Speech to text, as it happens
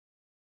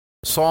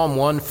Psalm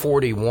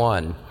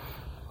 141.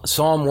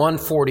 Psalm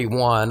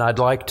 141, I'd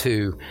like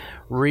to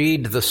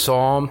read the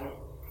psalm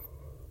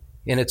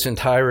in its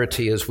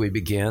entirety as we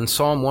begin.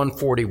 Psalm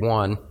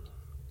 141,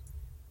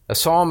 a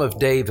psalm of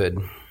David.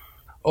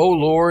 O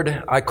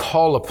Lord, I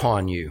call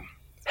upon you.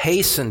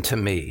 Hasten to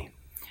me.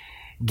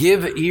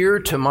 Give ear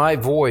to my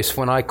voice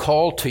when I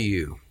call to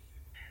you.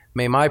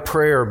 May my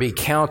prayer be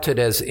counted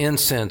as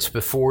incense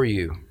before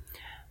you,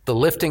 the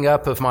lifting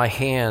up of my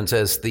hands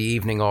as the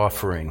evening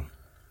offering.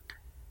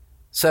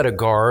 Set a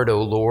guard,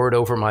 O Lord,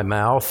 over my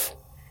mouth.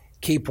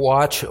 Keep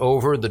watch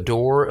over the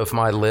door of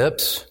my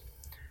lips.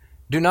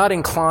 Do not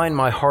incline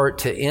my heart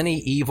to any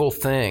evil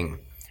thing,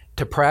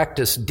 to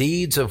practice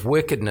deeds of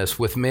wickedness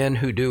with men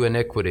who do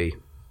iniquity,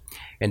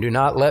 and do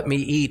not let me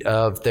eat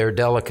of their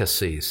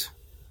delicacies.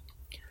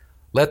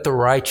 Let the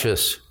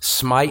righteous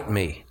smite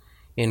me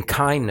in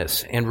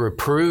kindness and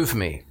reprove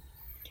me.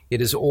 It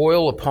is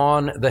oil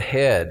upon the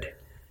head.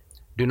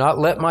 Do not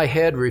let my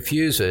head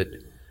refuse it,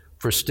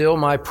 for still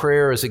my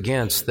prayer is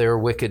against their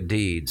wicked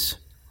deeds.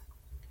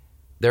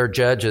 Their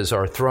judges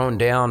are thrown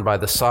down by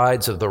the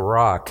sides of the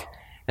rock,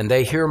 and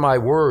they hear my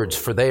words,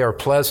 for they are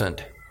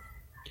pleasant.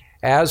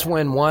 As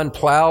when one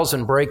plows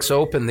and breaks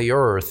open the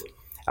earth,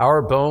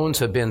 our bones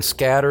have been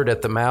scattered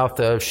at the mouth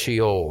of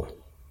Sheol.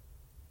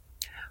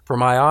 For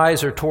my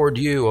eyes are toward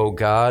you, O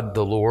God,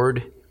 the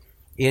Lord.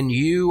 In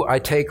you I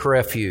take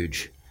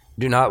refuge.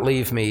 Do not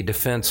leave me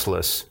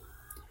defenseless.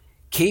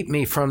 Keep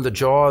me from the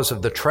jaws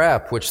of the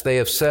trap which they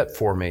have set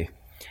for me,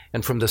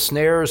 and from the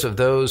snares of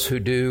those who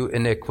do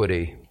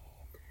iniquity.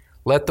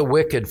 Let the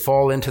wicked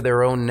fall into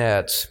their own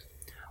nets,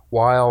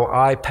 while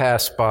I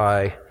pass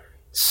by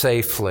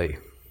safely.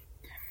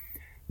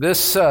 This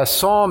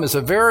psalm is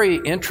a very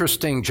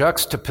interesting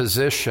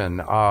juxtaposition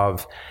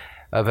of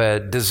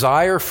a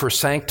desire for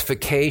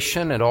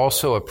sanctification and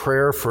also a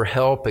prayer for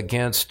help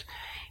against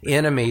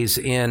enemies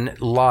in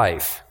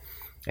life.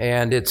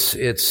 And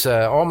it's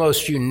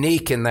almost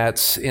unique in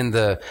that in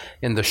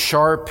the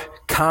sharp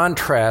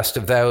contrast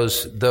of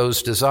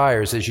those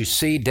desires, as you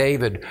see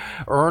David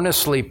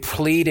earnestly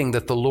pleading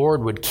that the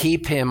Lord would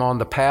keep him on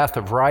the path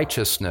of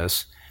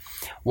righteousness,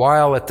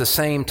 while at the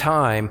same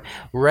time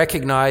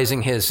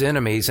recognizing his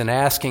enemies and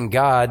asking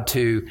God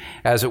to,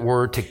 as it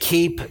were, to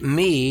keep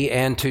me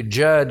and to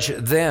judge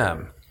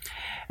them.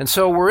 And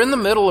so we're in the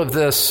middle of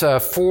this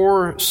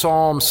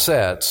four-psalm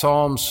set,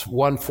 Psalms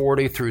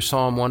 140 through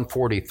Psalm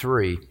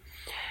 143,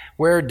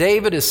 where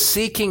David is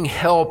seeking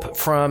help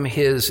from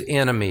his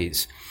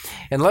enemies.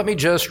 And let me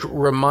just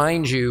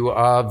remind you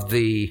of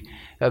the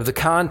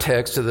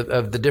context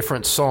of the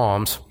different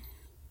psalms.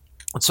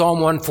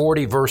 Psalm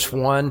 140, verse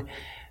 1,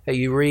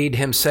 you read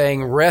him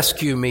saying,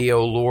 "Rescue me,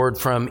 O Lord,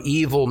 from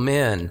evil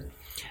men.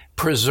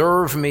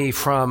 Preserve me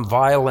from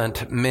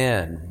violent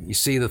men." You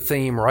see the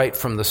theme right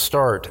from the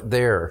start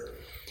there.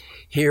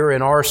 Here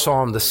in our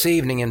psalm this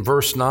evening, in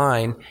verse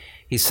 9,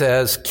 he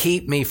says,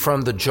 "Keep me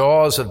from the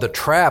jaws of the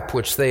trap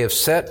which they have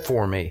set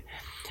for me,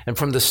 and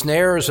from the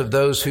snares of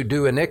those who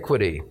do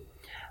iniquity.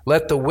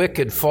 Let the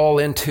wicked fall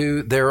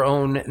into their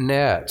own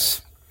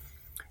nets."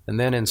 And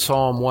then in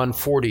Psalm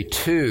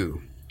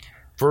 142,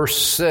 verse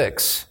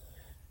 6,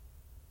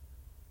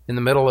 in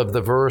the middle of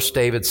the verse,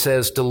 David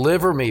says,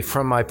 "Deliver me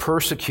from my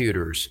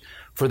persecutors,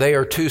 for they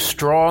are too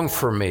strong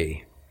for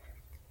me."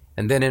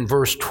 And then in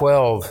verse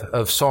 12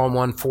 of Psalm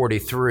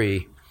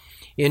 143,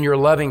 "In your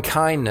loving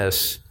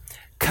kindness,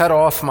 cut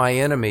off my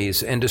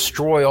enemies and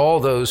destroy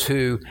all those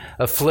who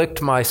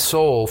afflict my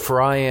soul,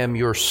 for I am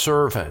your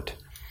servant."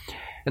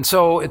 And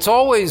so it's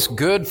always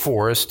good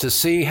for us to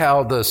see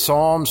how the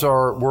Psalms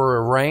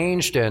were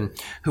arranged, and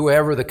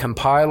whoever the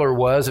compiler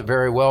was, it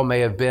very well may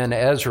have been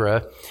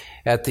Ezra,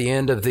 at the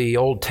end of the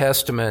Old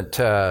Testament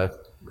era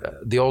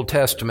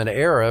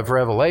of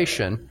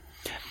Revelation.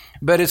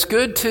 But it's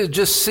good to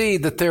just see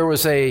that there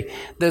was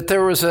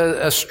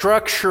a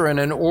structure and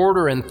an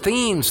order and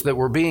themes that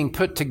were being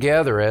put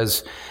together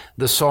as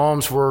the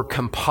Psalms were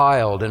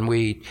compiled, and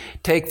we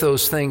take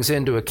those things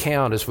into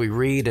account as we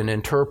read and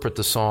interpret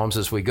the Psalms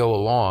as we go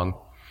along.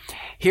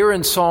 Here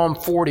in Psalm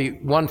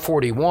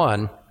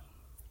 141,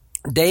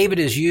 David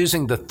is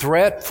using the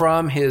threat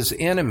from his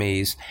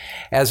enemies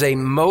as a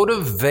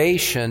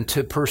motivation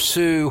to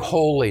pursue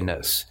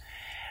holiness.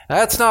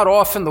 That's not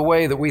often the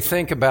way that we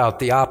think about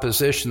the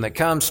opposition that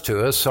comes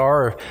to us.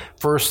 Our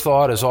first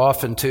thought is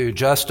often to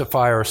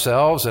justify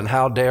ourselves and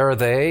how dare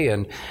they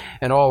and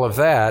all of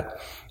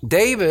that.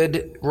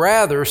 David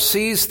rather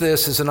sees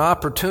this as an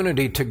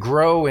opportunity to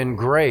grow in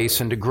grace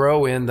and to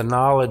grow in the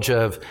knowledge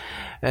of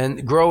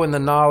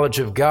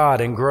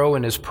God and grow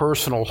in his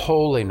personal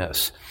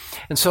holiness.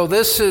 And so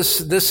this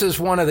is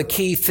one of the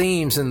key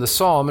themes in the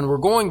psalm, and we're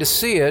going to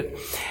see it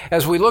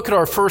as we look at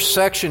our first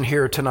section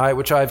here tonight,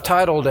 which I've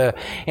titled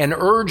An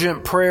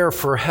Urgent Prayer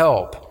for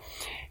Help.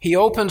 He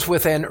opens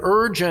with an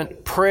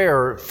urgent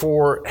prayer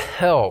for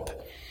help.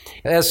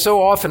 As so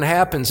often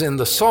happens in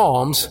the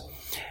Psalms,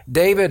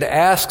 David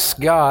asks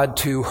God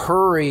to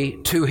hurry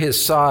to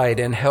his side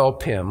and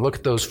help him. Look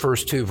at those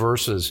first two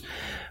verses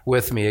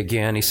with me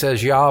again. He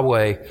says,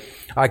 "Yahweh,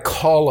 I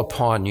call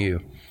upon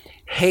you.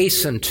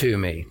 hasten to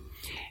me.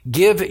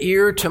 Give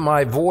ear to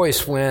my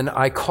voice when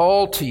I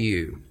call to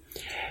you.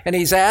 And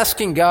he's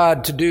asking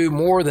God to do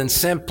more than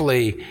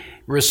simply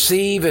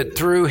receive it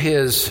through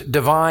his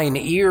divine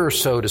ear,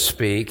 so to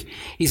speak.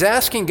 He's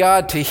asking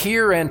God to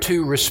hear and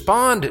to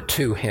respond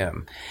to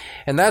him.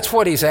 And that's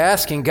what he's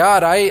asking.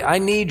 God, I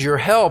need your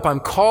help. I'm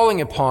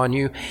calling upon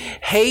you.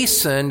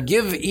 Hasten,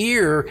 give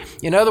ear.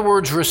 In other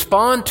words,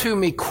 respond to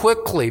me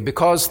quickly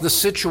because the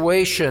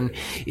situation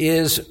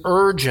is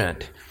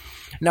urgent.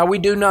 Now, we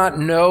do not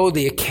know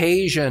the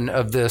occasion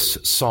of this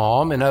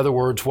psalm. In other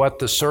words, what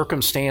the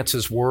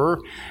circumstances were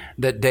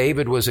that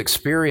David was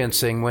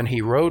experiencing when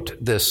he wrote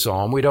this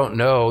psalm. We don't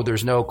know.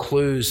 There's no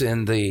clues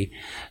in the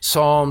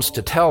Psalms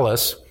to tell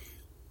us.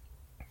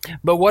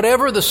 But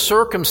whatever the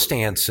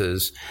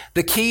circumstances,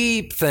 the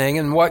key thing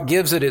and what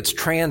gives it its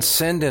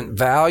transcendent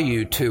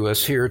value to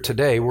us here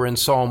today, we're in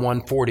Psalm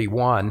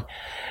 141,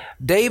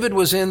 David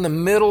was in the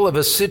middle of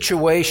a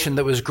situation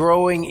that was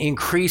growing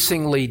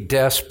increasingly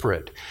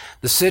desperate.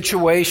 The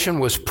situation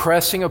was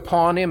pressing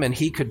upon him, and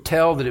he could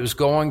tell that it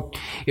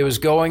was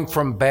going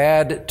from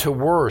bad to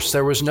worse.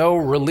 There was no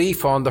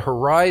relief on the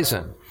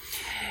horizon.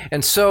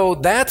 And so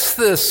that's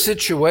the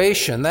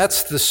situation.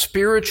 That's the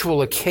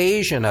spiritual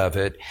occasion of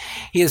it.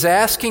 He is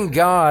asking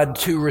God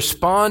to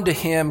respond to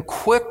him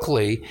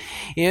quickly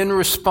in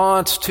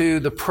response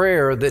to the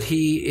prayer that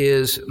he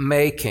is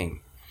making.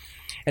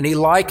 And he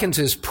likens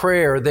his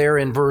prayer there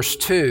in verse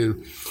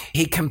 2.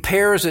 He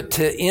compares it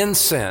to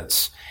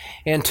incense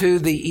and to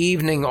the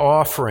evening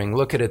offering.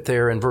 Look at it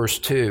there in verse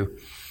 2.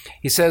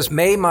 He says,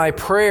 "May my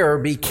prayer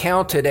be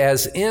counted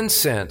as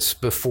incense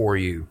before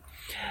you,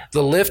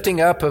 the lifting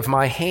up of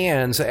my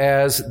hands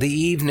as the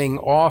evening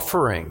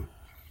offering."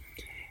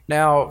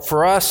 Now,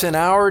 for us in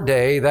our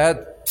day,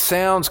 that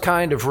sounds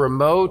kind of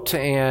remote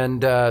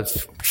and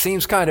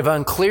seems kind of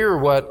unclear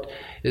what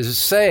is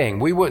saying.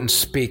 We wouldn't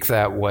speak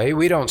that way.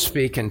 We don't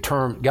speak in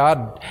terms,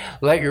 God,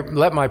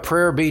 let my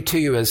prayer be to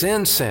you as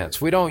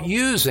incense. We don't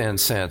use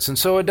incense. And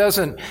so it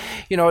doesn't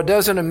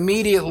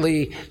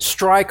immediately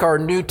strike our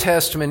New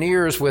Testament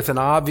ears with an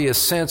obvious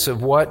sense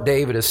of what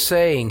David is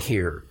saying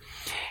here.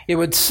 It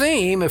would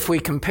seem, if we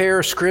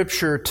compare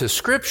Scripture to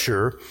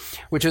Scripture,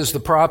 which is the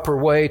proper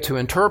way to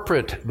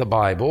interpret the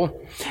Bible,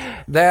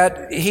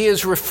 that he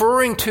is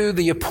referring to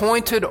the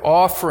appointed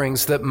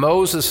offerings that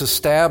Moses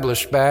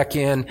established back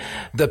in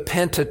the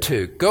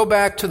Pentateuch. Go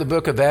back to the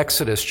book of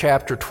Exodus,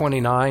 chapter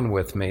 29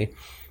 with me.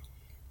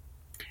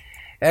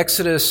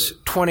 Exodus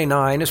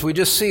 29, as we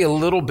just see a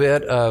little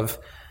bit of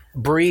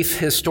brief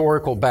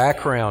historical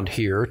background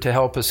here to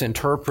help us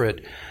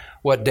interpret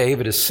what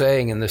David is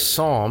saying in this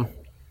psalm.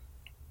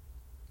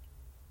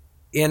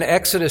 In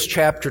Exodus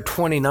chapter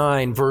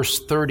 29,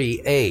 verse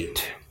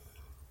 38,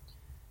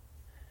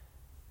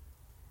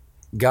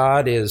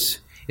 God is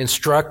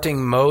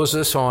instructing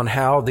Moses on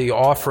how the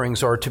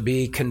offerings are to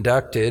be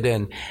conducted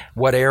and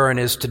what Aaron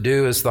is to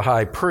do as the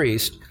high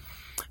priest.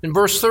 In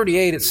verse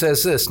 38, it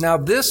says this, "Now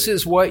this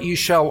is what you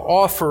shall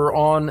offer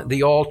on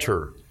the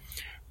altar,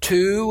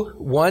 2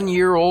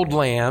 one-year-old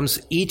lambs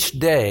each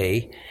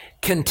day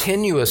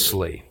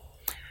continuously.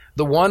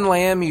 The one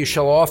lamb you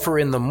shall offer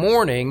in the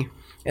morning,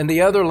 and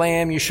the other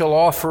lamb you shall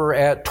offer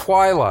at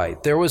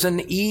twilight." There was an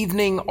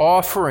evening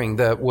offering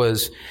that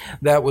was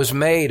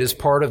made as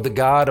part of the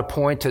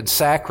God-appointed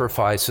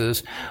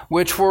sacrifices,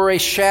 which were a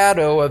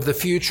shadow of the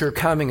future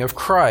coming of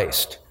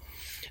Christ.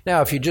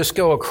 Now, if you just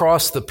go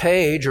across the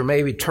page, or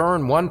maybe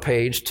turn one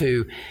page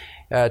to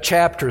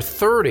chapter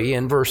 30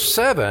 in verse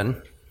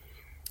 7,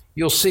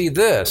 you'll see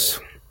this.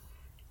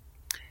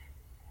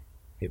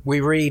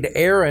 We read,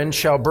 "Aaron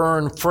shall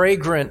burn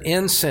fragrant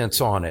incense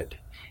on it.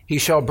 He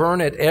shall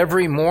burn it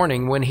every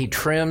morning when he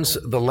trims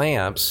the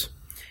lamps.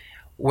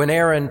 When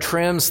Aaron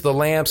trims the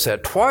lamps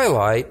at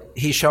twilight,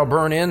 he shall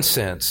burn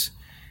incense.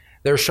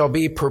 There shall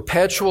be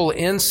perpetual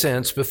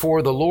incense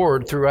before the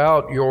Lord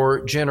throughout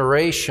your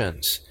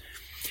generations."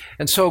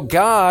 And so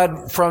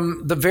God,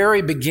 from the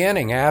very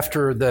beginning,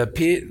 after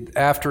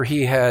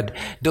he had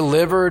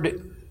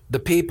delivered the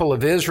people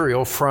of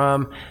Israel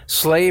from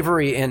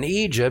slavery in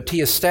Egypt,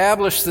 he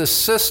established this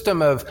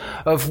system of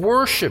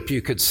worship, you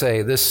could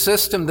say, this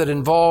system that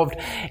involved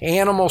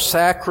animal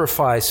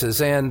sacrifices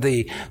and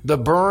the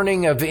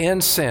burning of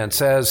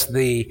incense as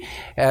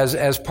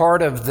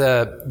part of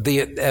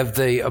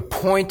the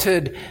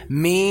appointed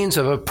means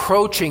of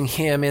approaching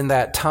him in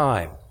that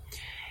time.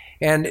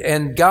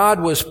 And God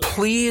was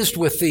pleased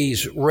with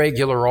these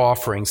regular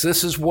offerings.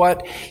 This is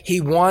what he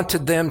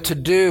wanted them to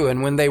do.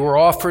 And when they were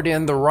offered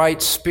in the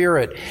right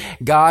spirit,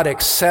 God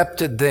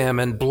accepted them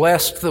and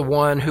blessed the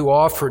one who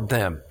offered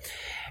them.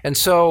 And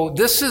so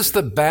this is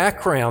the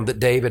background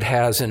that David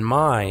has in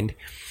mind.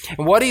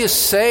 And what he is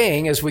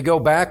saying, as we go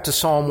back to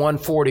Psalm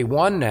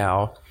 141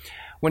 now,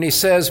 when he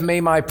says, "May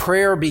my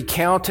prayer be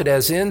counted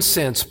as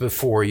incense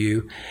before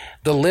you,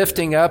 the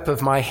lifting up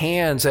of my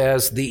hands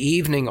as the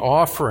evening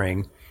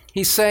offering,"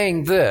 he's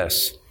saying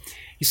this.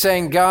 He's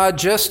saying, God,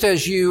 just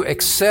as you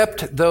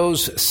accept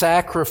those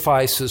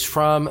sacrifices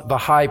from the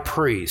high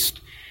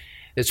priest,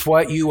 It's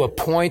what you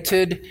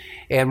appointed,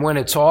 and when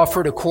it's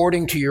offered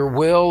according to your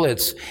will,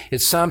 it's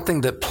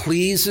something that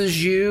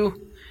pleases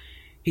you.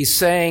 He's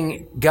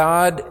saying,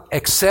 God,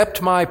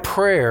 accept my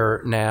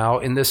prayer now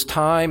in this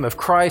time of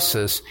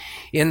crisis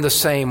in the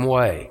same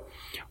way.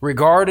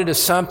 Regard it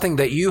as something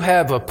that you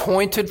have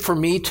appointed for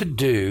me to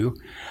do.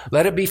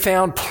 Let it be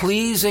found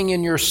pleasing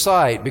in your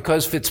sight,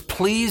 because if it's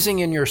pleasing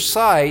in your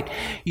sight,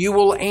 you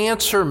will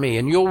answer me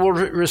and you will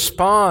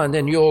respond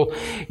and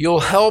you'll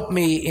help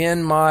me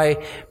in my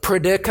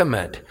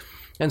predicament.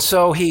 And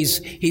so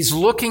he's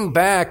looking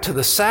back to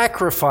the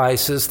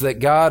sacrifices that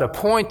God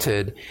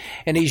appointed,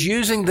 and he's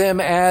using them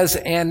as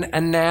an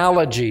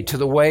analogy to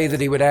the way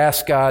that he would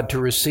ask God to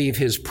receive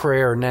his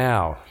prayer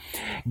now.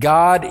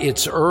 God,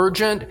 it's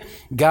urgent.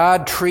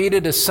 God, treat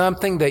it as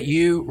something that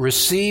you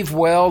receive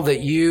well, that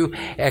you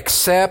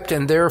accept,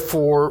 and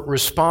therefore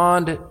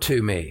respond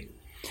to me.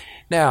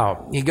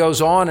 Now, he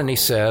goes on and he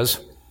says,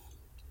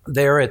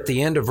 there at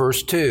the end of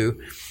verse 2,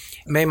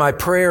 may my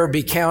prayer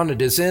be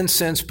counted as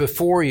incense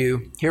before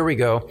you. Here we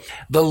go.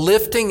 The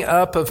lifting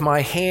up of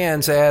my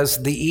hands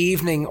as the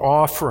evening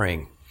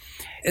offering.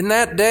 In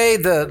that day,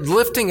 the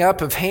lifting up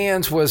of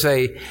hands was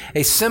a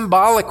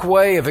symbolic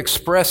way of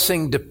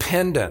expressing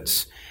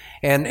dependence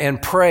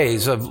and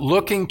praise, of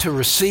looking to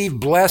receive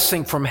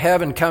blessing from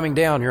heaven coming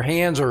down. Your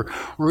hands are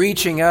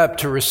reaching up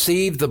to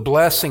receive the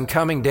blessing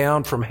coming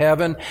down from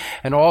heaven,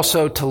 and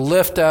also to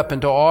lift up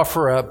and to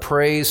offer up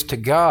praise to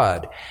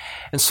God.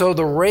 And so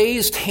the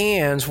raised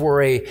hands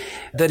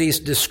that he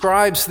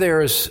describes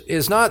there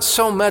is not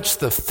so much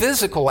the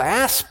physical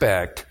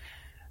aspect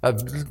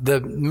of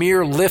the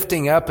mere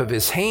lifting up of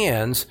his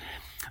hands,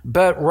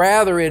 but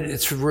rather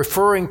it's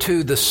referring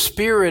to the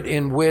spirit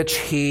in which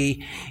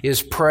he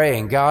is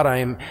praying. God,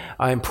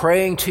 I'm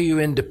praying to you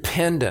in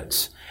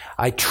dependence.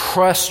 I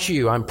trust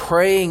you. I'm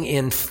praying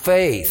in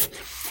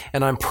faith.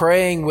 And I'm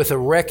praying with a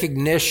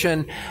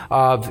recognition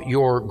of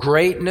your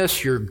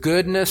greatness, your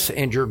goodness,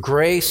 and your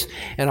grace.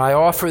 And I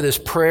offer this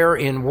prayer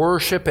in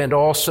worship and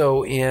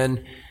also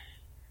in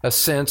a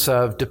sense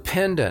of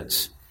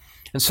dependence.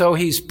 And so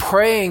he's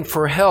praying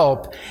for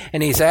help,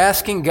 and he's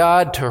asking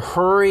God to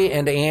hurry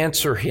and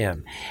answer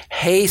him.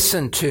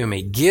 Hasten to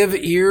me. Give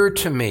ear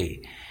to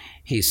me,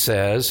 he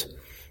says.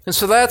 And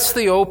so that's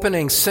the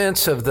opening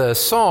sense of the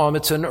psalm.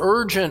 It's an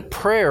urgent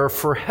prayer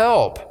for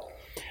help.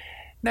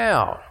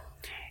 Now,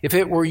 if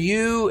it were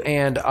you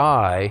and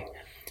I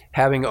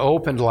having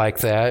opened like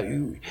that,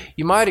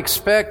 you might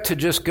expect to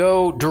just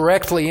go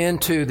directly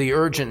into the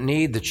urgent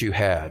need that you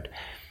had.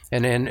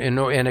 And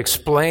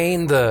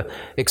explain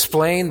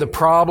the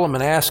problem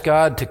and ask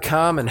God to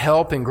come and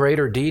help in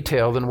greater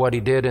detail than what he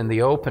did in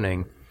the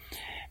opening.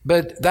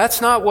 But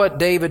that's not what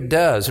David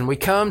does. And we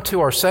come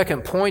to our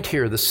second point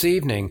here this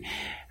evening,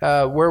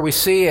 where we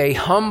see a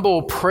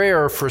humble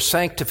prayer for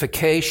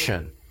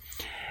sanctification.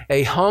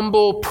 A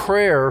humble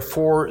prayer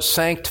for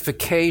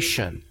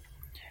sanctification.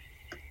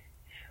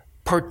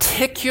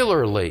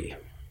 Particularly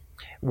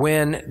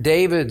when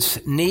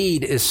David's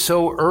need is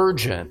so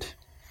urgent,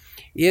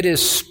 it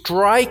is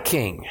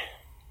striking.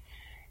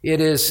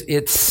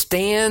 It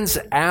stands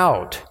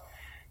out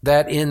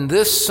that in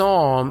this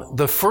psalm,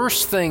 the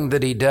first thing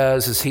that he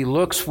does is he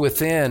looks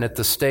within at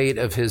the state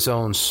of his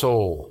own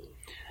soul.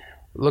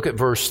 Look at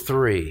verse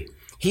 3.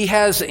 He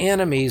has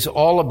enemies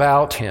all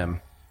about him.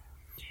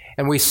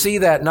 And we see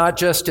that not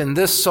just in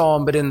this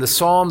psalm, but in the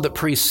psalm that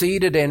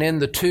preceded and in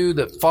the two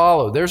that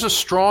follow. There's a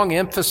strong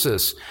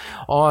emphasis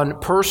on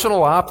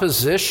personal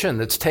opposition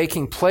that's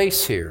taking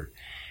place here.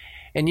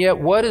 And yet,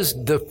 what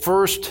is the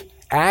first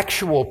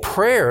actual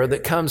prayer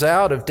that comes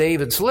out of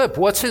David's lip?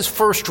 What's his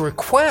first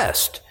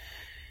request?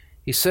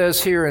 He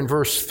says here in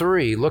verse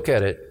 3, look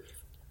at it.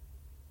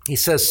 He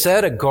says,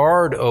 set a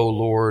guard, O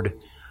Lord,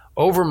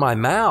 over my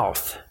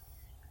mouth.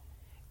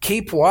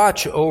 Keep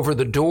watch over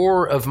the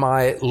door of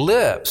my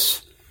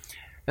lips.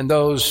 And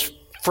those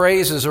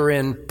phrases are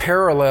in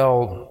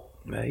parallel.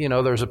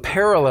 There's a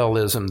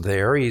parallelism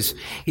there. He's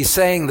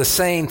saying the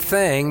same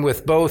thing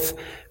with both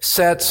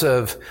sets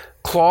of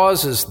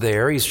clauses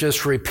there. He's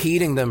just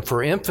repeating them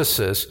for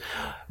emphasis.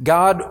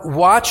 God,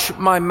 watch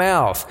my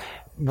mouth.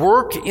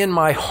 Work in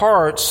my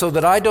heart so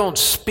that I don't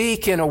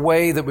speak in a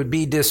way that would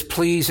be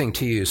displeasing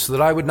to you, so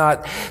that I would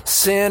not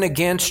sin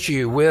against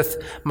you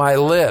with my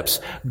lips.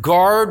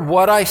 Guard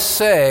what I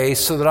say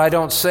so that I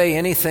don't say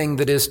anything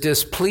that is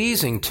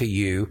displeasing to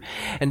you,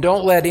 and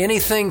don't let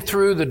anything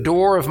through the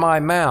door of my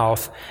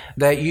mouth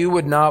that you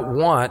would not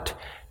want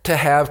to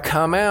have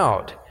come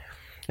out.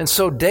 And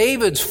so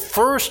David's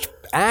first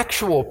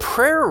actual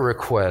prayer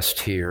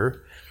request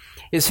here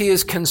is he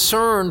is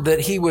concerned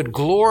that he would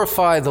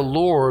glorify the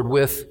Lord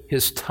with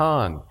his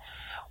tongue,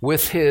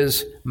 with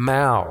his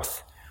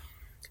mouth.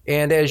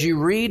 And as you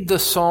read the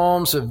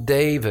Psalms of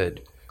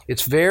David,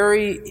 it's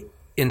very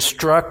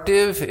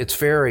instructive, it's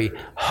very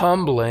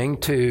humbling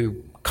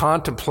to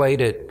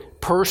contemplate it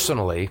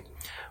personally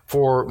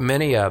for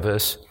many of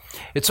us.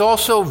 It's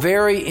also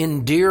very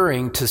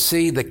endearing to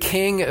see the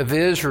King of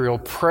Israel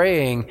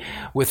praying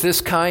with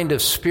this kind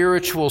of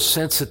spiritual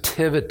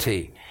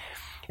sensitivity.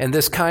 and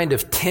this kind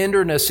of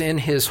tenderness in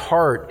his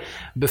heart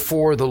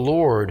before the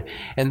Lord.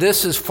 And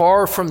this is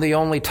far from the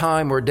only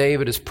time where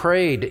David has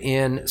prayed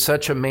in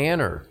such a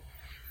manner.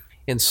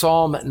 In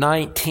Psalm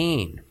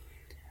 19,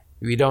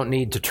 we don't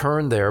need to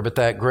turn there, but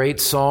that great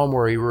psalm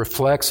where he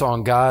reflects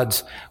on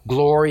God's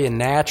glory and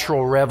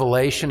natural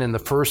revelation in the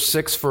first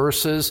 6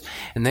 verses,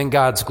 and then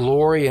God's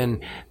glory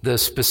and the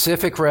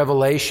specific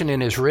revelation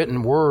in his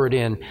written word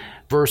in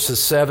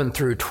verses 7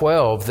 through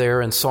 12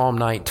 there in Psalm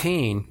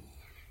 19.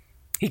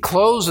 He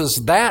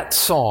closes that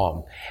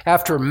psalm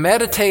after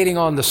meditating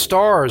on the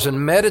stars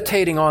and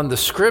meditating on the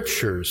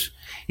Scriptures.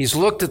 He's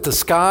looked at the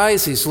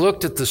skies, he's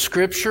looked at the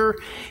Scripture.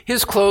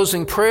 His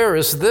closing prayer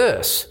is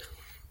this: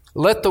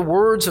 "Let the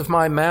words of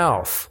my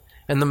mouth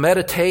and the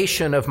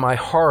meditation of my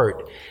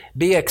heart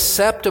be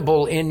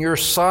acceptable in your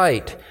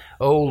sight,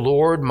 O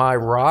Lord, my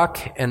rock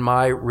and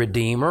my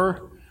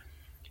redeemer."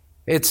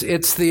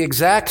 It's the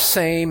exact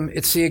same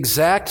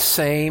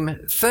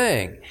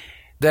thing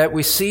that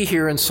we see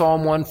here in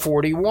Psalm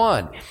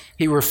 141.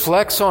 He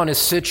reflects on his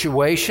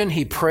situation,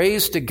 he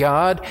prays to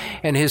God,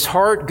 and his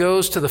heart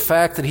goes to the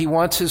fact that he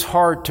wants his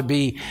heart to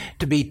be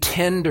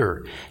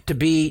tender, to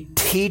be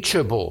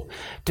teachable,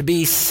 to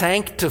be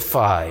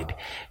sanctified,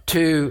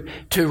 to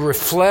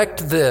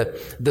reflect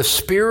the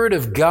Spirit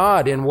of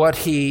God in what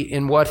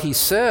he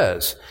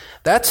says.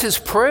 That's his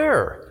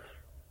prayer.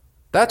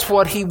 That's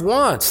what he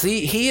wants.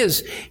 He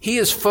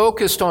is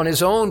focused on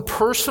his own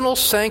personal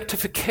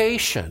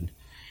sanctification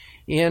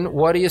in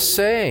what he is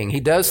saying.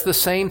 He does the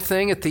same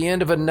thing at the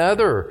end of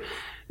another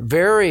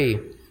very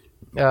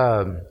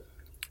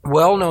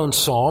well-known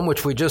psalm,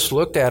 which we just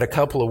looked at a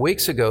couple of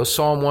weeks ago,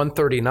 Psalm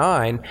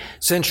 139.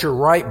 Since you're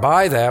right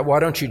by that, why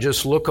don't you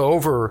just look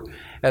over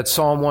at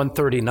Psalm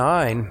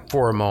 139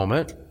 for a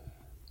moment?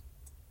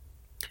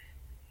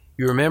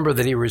 You remember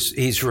that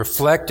he's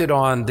reflected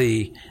on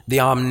the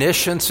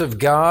omniscience of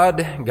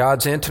God.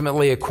 God's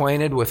intimately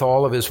acquainted with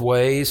all of his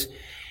ways.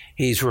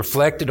 He's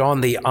reflected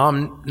on the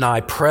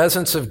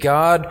omnipresence of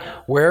God.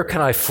 Where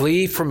can I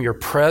flee from your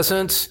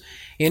presence?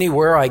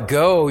 Anywhere I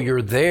go,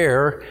 you're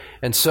there.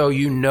 And so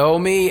you know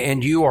me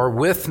and you are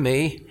with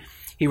me.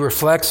 He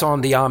reflects on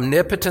the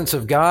omnipotence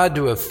of God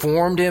to have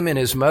formed him in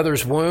his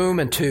mother's womb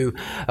and to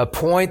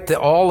appoint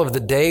all of the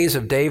days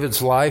of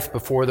David's life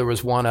before there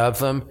was one of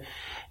them.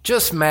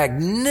 Just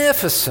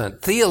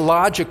magnificent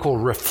theological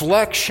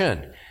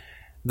reflection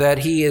that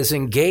he is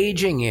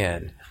engaging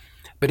in.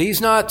 But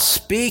he's not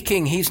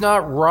speaking, he's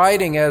not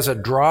writing as a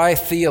dry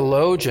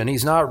theologian.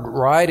 He's not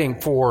writing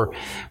for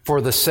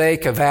the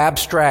sake of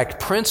abstract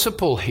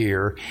principle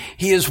here.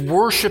 He is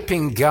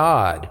worshiping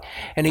God.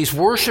 And he's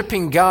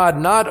worshiping God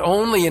not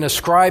only in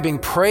ascribing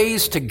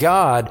praise to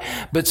God,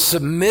 but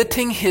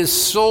submitting his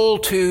soul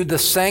to the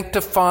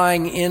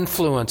sanctifying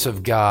influence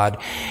of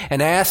God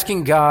and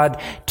asking God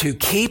to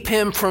keep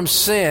him from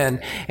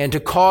sin and to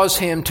cause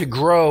him to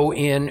grow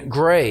in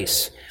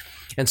grace.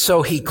 And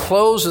so he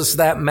closes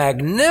that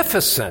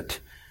magnificent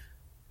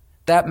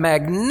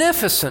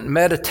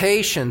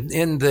meditation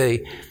in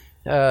the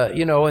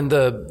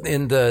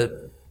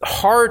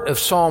heart of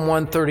Psalm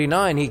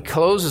 139. He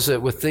closes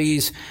it with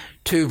these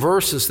 2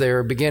 verses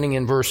there, beginning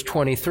in verse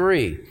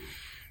 23,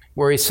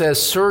 where he says,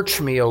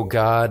 "Search me, O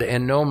God,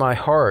 and know my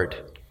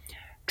heart.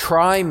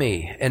 Try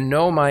me and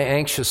know my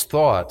anxious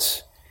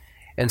thoughts,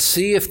 and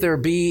see if there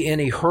be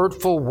any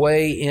hurtful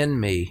way in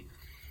me,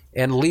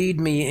 and lead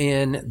me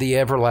in the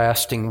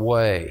everlasting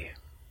way."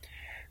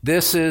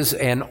 This is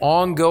an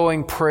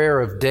ongoing prayer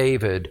of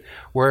David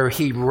where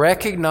he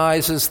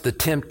recognizes the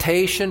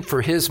temptation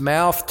for his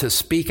mouth to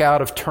speak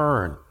out of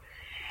turn.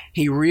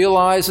 He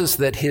realizes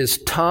that his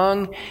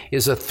tongue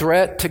is a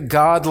threat to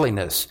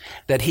godliness,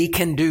 that he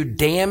can do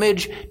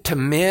damage to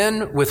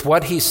men with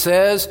what he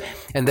says,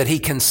 and that he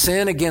can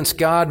sin against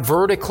God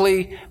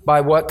vertically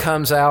by what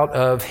comes out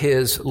of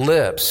his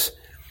lips.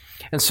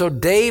 And so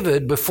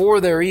David, before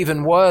there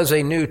even was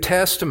a New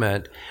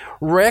Testament,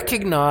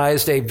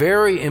 recognized a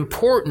very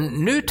important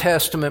New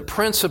Testament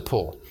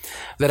principle,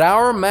 that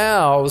our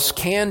mouths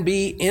can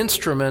be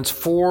instruments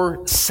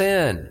for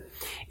sin,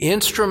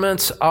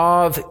 instruments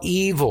of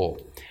evil,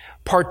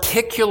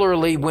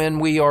 particularly when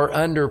we are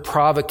under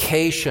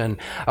provocation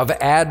of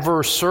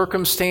adverse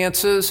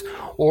circumstances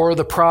or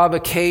the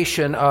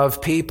provocation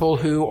of people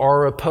who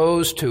are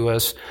opposed to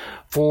us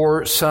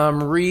for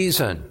some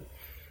reason.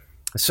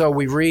 So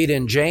we read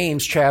in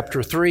James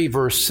chapter 3,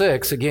 verse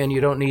 6, again, you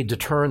don't need to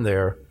turn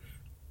there,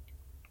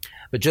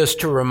 but just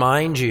to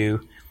remind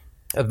you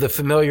of the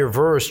familiar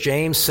verse,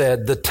 James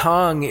said, "The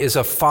tongue is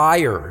a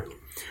fire,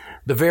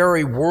 the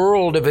very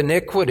world of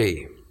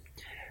iniquity.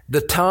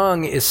 The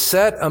tongue is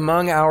set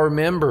among our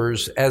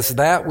members as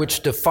that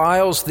which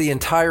defiles the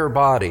entire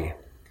body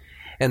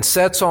and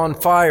sets on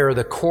fire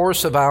the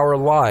course of our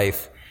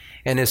life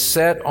and is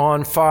set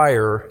on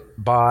fire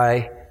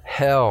by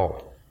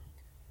hell."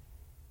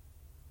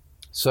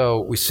 So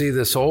we see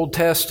this Old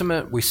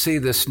Testament, we see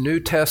this New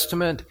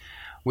Testament,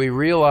 we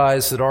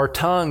realize that our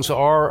tongues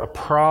are a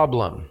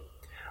problem.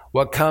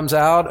 What comes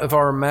out of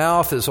our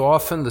mouth is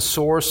often the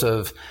source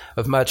of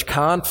much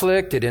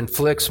conflict. It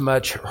inflicts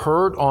much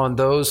hurt on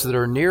those that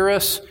are near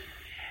us.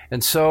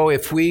 And so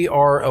if we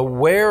are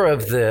aware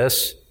of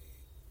this,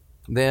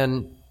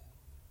 then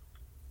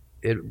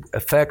it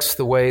affects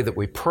the way that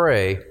we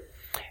pray.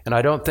 And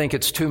I don't think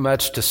it's too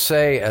much to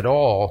say at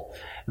all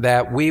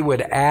that we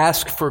would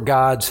ask for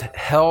God's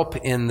help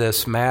in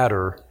this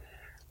matter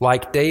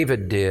like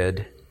David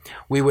did.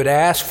 We would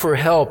ask for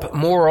help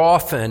more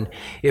often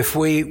if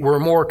we were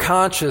more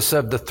conscious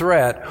of the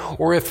threat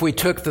or if we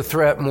took the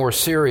threat more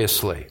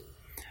seriously.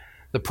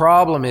 The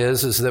problem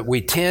is that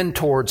we tend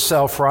towards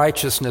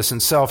self-righteousness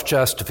and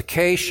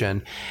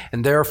self-justification,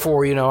 and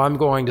therefore, I'm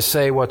going to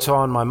say what's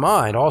on my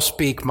mind. I'll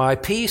speak my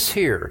piece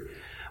here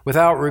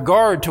without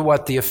regard to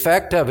what the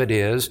effect of it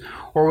is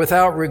or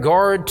without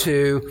regard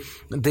to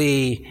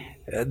the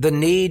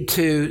need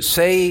to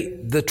say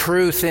the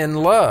truth in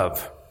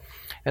love.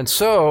 And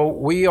so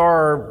we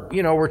are,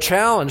 we're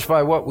challenged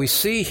by what we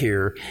see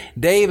here.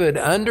 David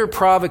under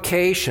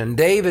provocation,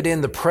 David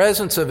in the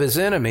presence of his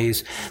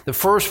enemies, the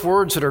first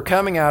words that are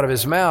coming out of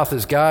his mouth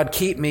is, God,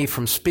 keep me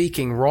from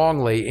speaking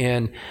wrongly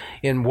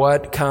in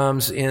what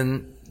comes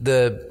in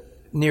the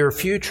near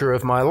future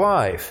of my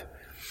life.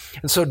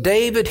 And so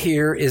David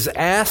here is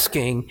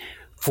asking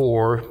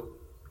for,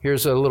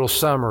 here's a little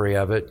summary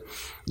of it.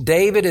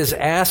 David is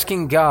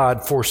asking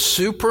God for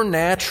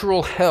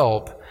supernatural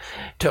help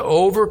to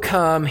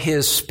overcome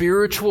his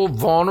spiritual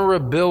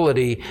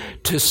vulnerability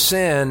to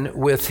sin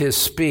with his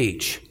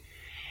speech.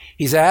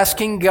 He's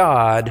asking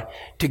God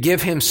to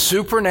give him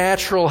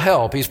supernatural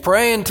help. He's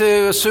praying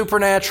to a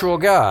supernatural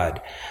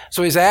God.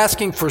 So he's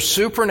asking for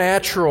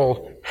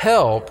supernatural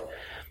help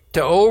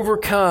to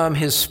overcome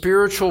his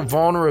spiritual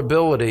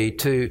vulnerability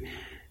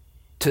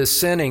to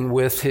sinning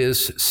with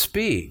his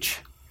speech.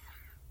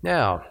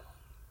 Now,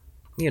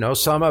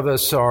 some of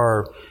us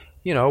are,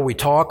 we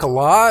talk a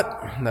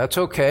lot. That's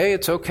okay.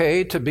 It's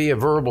okay to be a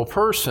verbal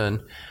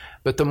person.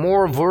 But the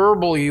more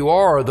verbal you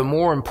are, the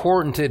more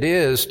important it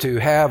is to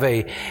have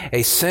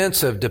a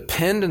sense of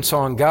dependence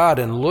on God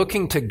and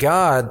looking to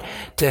God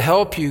to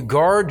help you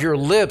guard your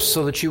lips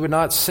so that you would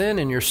not sin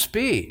in your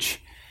speech.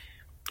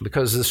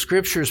 Because the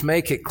Scriptures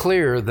make it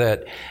clear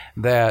that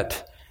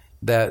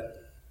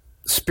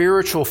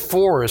spiritual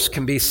forest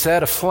can be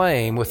set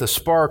aflame with a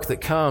spark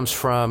that comes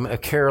from a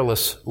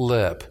careless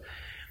lip.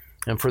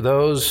 And for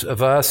those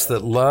of us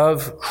that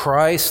love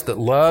Christ, that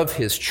love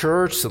His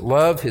church, that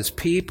love His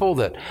people,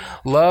 that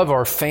love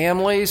our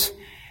families,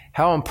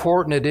 how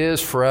important it is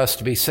for us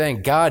to be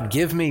saying, God,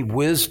 give me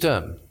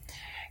wisdom.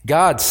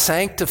 God,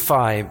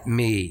 sanctify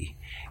me.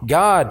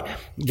 God,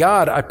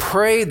 I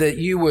pray that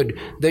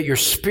your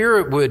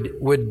Spirit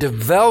would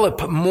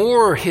develop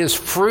more His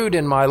fruit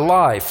in my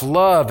life,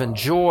 love and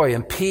joy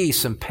and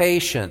peace and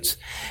patience,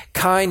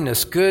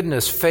 kindness,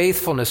 goodness,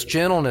 faithfulness,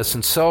 gentleness,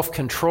 and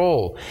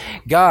self-control.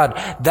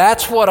 God,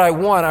 that's what I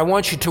want. I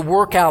want you to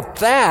work out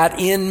that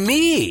in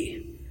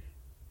me.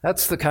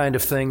 That's the kind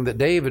of thing that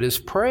David is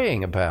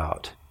praying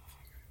about.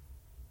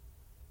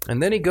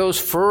 And then he goes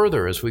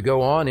further as we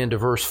go on into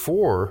verse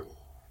 4.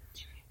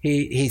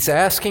 He's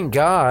asking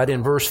God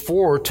in verse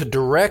 4 to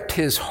direct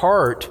his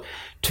heart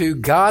to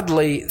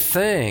godly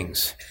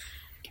things.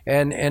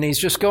 And he's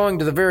just going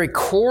to the very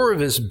core of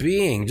his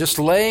being, just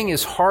laying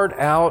his heart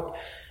out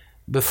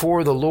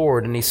before the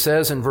Lord. And he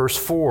says in verse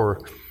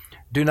 4,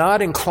 do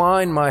not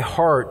incline my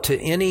heart to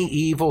any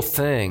evil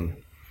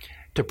thing,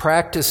 to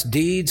practice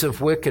deeds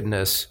of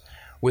wickedness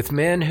with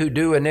men who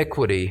do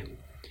iniquity,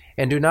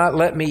 and do not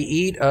let me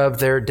eat of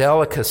their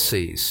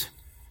delicacies.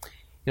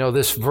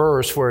 This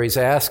verse where he's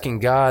asking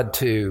God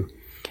to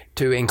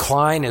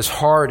incline his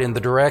heart in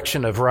the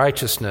direction of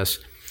righteousness,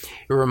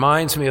 it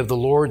reminds me of the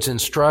Lord's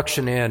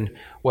instruction in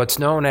what's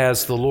known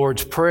as the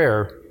Lord's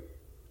Prayer,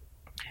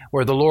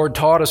 where the Lord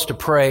taught us to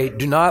pray,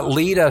 do not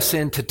lead us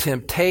into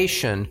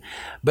temptation,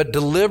 but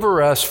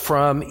deliver us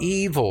from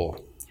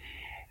evil.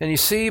 And you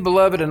see,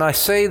 beloved, and I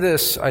say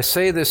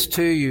this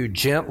to you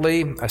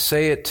gently. I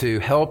say it to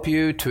help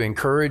you, to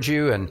encourage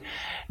you, and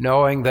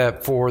knowing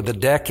that for the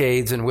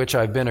decades in which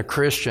I've been a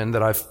Christian,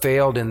 that I've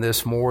failed in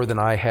this more than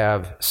I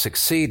have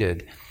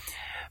succeeded.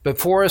 But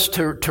for us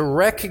to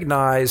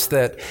recognize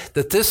that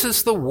this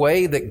is the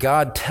way that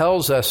God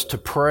tells us to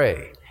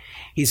pray.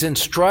 He's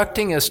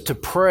instructing us to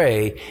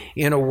pray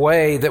in a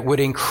way that would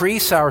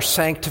increase our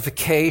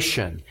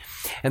sanctification,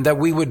 and that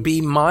we would be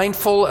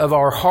mindful of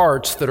our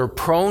hearts that are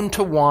prone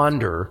to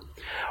wander,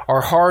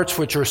 our hearts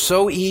which are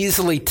so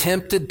easily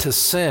tempted to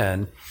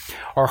sin,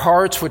 our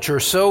hearts which are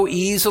so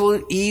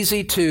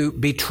easy to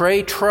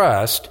betray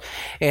trust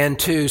and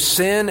to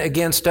sin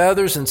against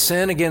others and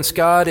sin against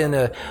God in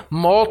a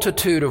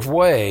multitude of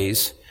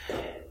ways,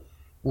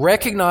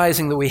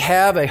 recognizing that we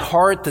have a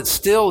heart that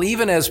still,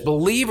 even as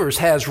believers,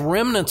 has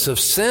remnants of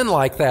sin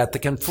like that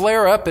can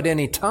flare up at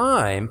any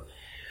time.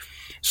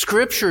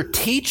 Scripture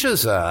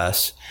teaches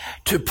us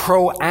to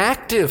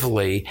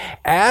proactively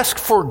ask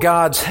for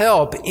God's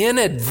help in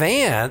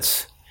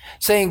advance,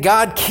 saying,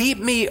 God, keep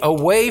me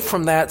away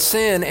from that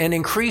sin and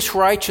increase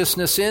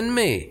righteousness in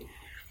me.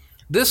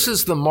 This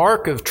is the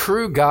mark of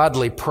true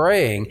godly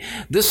praying.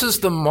 This is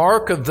the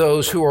mark of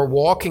those who are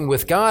walking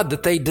with God,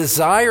 that they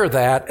desire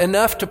that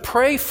enough to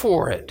pray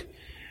for it.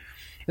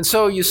 And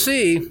so you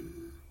see,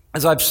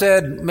 as I've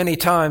said many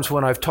times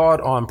when I've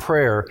taught on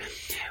prayer,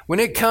 when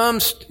it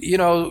comes, a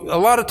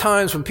lot of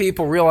times when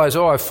people realize,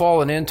 I've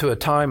fallen into a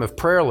time of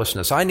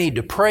prayerlessness, I need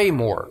to pray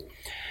more.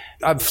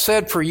 I've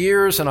said for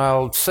years, and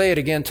I'll say it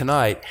again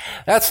tonight,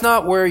 that's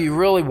not where you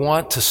really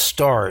want to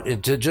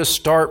start, to just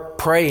start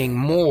praying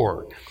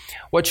more.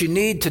 What you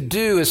need to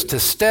do is to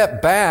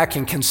step back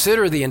and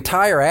consider the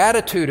entire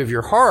attitude of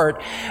your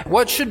heart.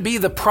 What should be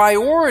the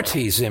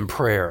priorities in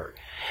prayer?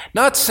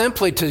 Not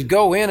simply to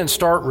go in and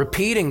start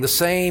repeating the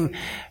same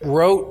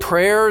rote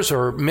prayers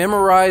or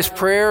memorized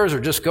prayers or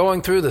just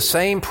going through the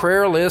same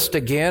prayer list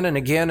again and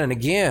again and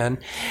again,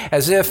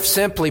 as if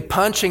simply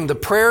punching the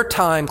prayer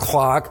time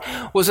clock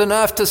was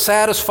enough to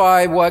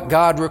satisfy what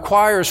God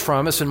requires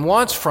from us and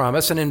wants from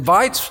us and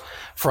invites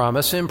from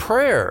us in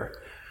prayer.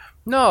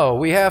 No,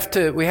 we have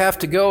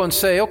to go and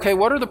say, okay,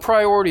 what are the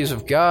priorities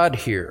of God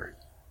here?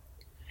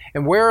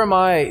 And where am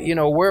I,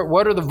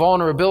 what are the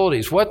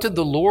vulnerabilities? What did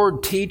the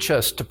Lord teach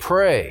us to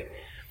pray?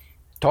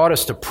 Taught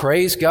us to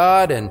praise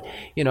God and,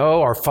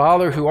 our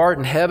Father who art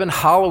in heaven,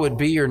 hallowed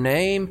be your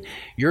name.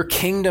 Your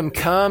kingdom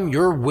come,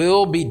 your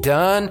will be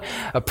done.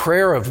 A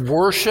prayer of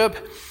worship,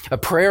 a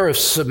prayer of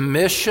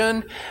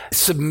submission,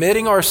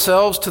 submitting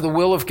ourselves to the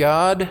will of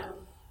God.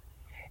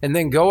 And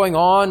then going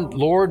on,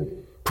 Lord,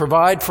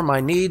 provide for my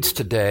needs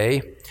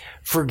today.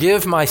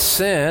 Forgive my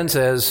sins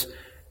as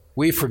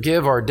we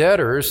forgive our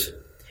debtors.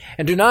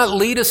 And do not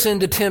lead us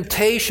into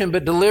temptation,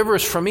 but deliver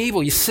us from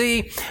evil. You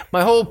see,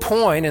 my whole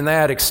point in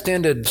that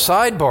extended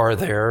sidebar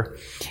there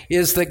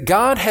is that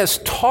God has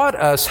taught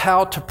us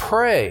how to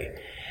pray.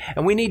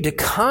 And we need to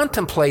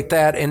contemplate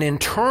that and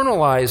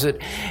internalize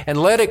it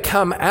and let it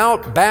come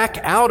back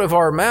out of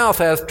our mouth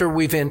after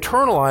we've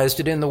internalized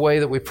it in the way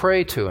that we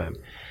pray to Him.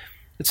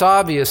 It's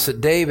obvious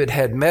that David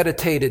had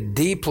meditated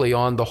deeply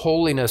on the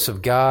holiness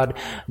of God,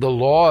 the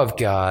law of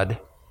God,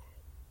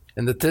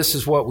 and that this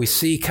is what we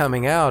see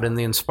coming out in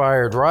the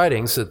inspired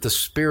writings that the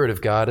Spirit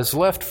of God has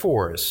left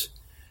for us.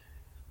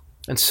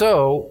 And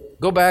so,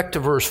 go back to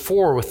verse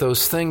 4 with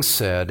those things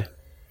said.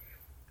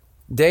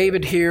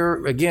 David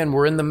here, again,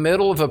 we're in the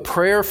middle of a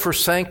prayer for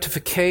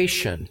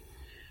sanctification.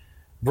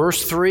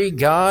 Verse 3,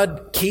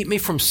 God, keep me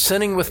from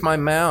sinning with my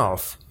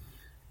mouth.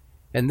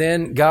 And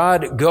then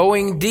God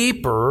going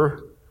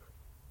deeper,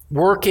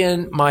 work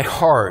in my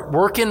heart,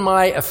 work in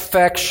my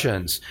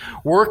affections,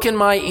 work in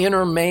my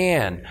inner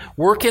man,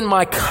 work in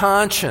my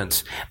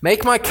conscience.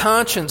 Make my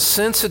conscience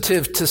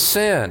sensitive to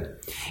sin.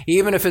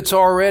 Even if it's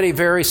already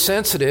very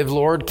sensitive,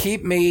 Lord,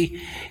 keep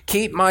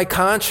my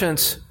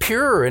conscience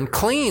pure and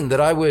clean, that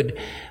I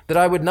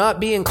would not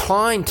be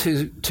inclined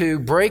to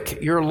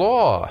break your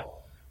law.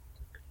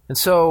 And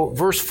so,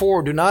 verse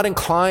 4, do not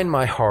incline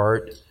my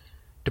heart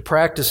to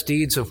practice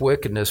deeds of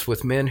wickedness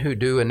with men who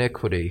do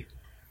iniquity.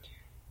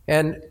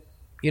 And,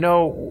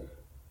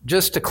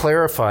 just to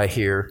clarify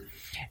here,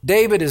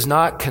 David is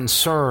not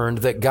concerned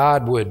that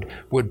God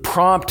would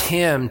prompt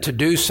him to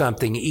do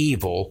something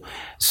evil.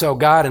 So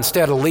God,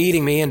 instead of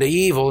leading me into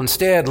evil,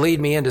 instead lead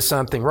me into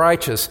something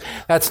righteous.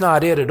 That's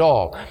not it at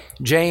all.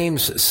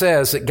 James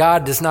says that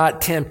God does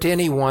not tempt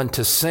anyone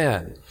to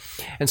sin.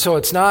 And so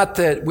it's not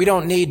that we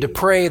don't need to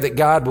pray that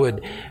God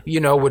would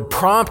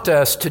prompt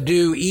us to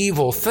do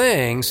evil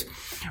things.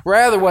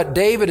 Rather, what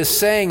David is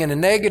saying in a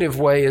negative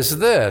way is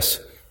this.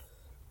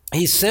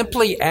 He's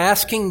simply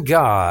asking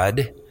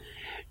God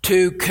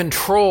to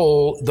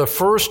control the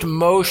first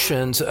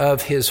motions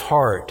of his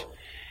heart,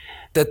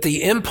 that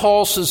the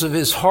impulses of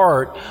his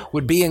heart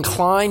would be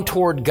inclined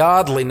toward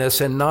godliness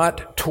and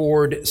not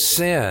toward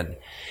sin.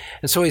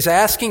 And so he's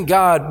asking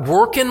God,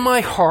 work in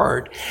my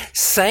heart,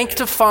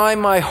 sanctify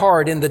my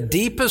heart in the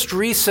deepest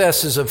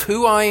recesses of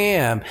who I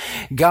am.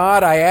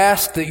 God, I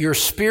ask that your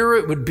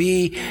Spirit would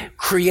be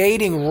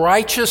creating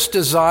righteous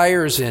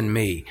desires in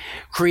me,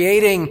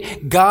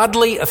 creating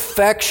godly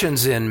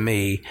affections in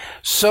me,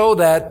 so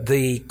that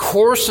the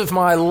course of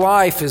my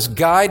life is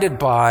guided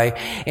by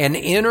an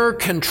inner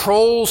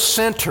control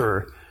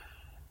center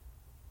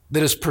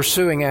that is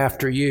pursuing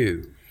after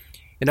you.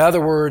 In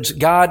other words,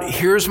 God,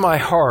 here's my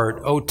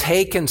heart. Oh,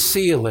 take and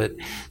seal it.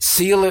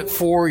 Seal it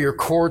for your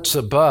courts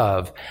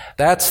above.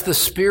 That's the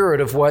spirit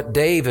of what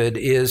David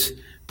is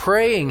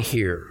praying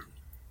here.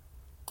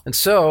 And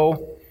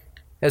so,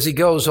 as he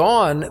goes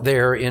on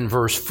there in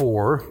verse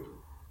 4,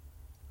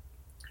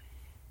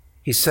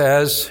 he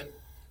says,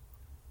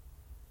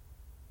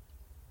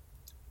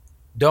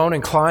 don't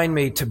incline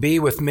me to be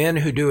with men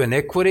who do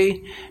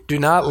iniquity. Do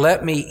not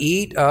let me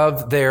eat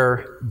of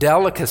their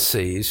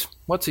delicacies.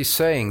 What's he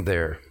saying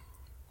there?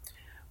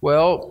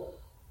 Well,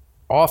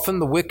 often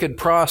the wicked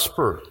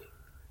prosper.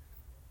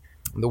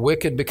 The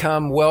wicked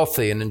become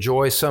wealthy and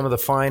enjoy some of the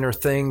finer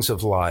things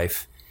of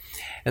life.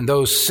 And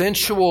those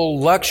sensual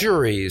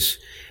luxuries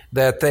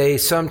that they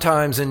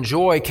sometimes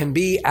enjoy can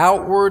be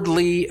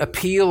outwardly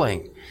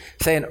appealing,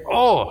 saying,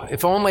 oh,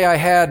 if only I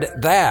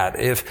had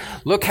that.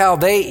 Look how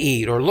they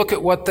eat, or look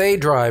at what they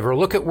drive, or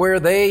look at where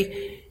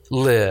they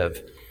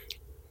live.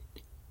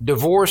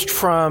 Divorced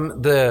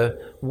from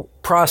the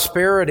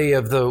prosperity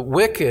of the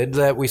wicked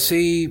that we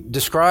see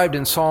described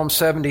in Psalm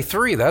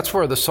 73. That's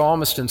where the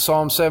psalmist in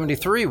Psalm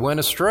 73 went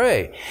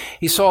astray.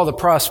 He saw the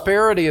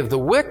prosperity of the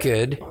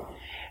wicked,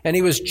 and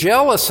he was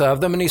jealous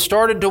of them, and he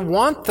started to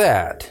want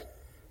that.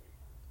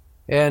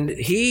 And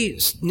he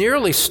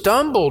nearly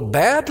stumbled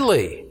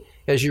badly.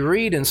 As you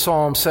read in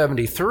Psalm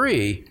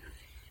 73,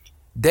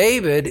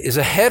 David is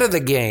ahead of the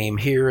game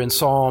here in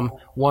Psalm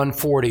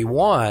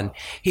 141.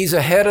 He's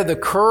ahead of the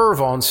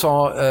curve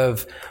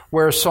of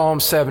where Psalm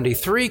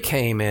 73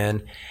 came in.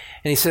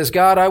 And he says,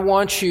 God, I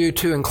want you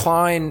to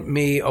incline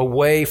me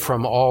away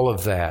from all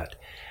of that.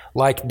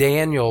 Like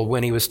Daniel,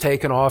 when he was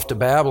taken off to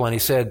Babylon, he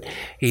said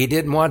he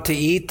didn't want to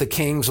eat the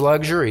king's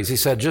luxuries. He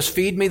said, just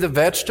feed me the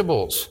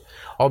vegetables.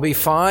 I'll be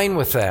fine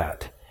with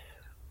that.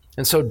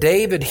 And so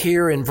David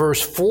here in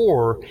verse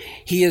 4,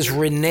 he is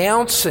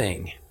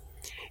renouncing,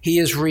 he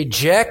is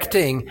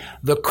rejecting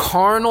the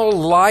carnal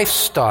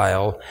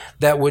lifestyle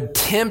that would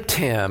tempt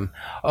him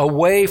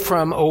away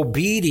from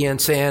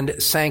obedience and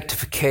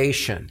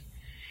sanctification.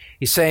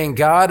 He's saying,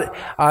 God,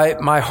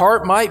 my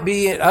heart might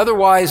be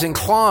otherwise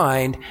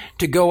inclined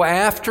to go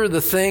after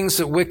the things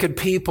that wicked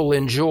people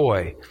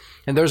enjoy.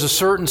 And there's a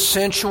certain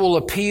sensual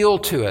appeal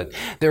to it.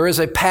 There is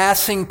a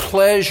passing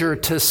pleasure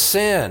to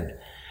sin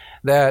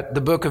that the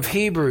book of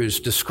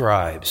Hebrews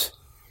describes.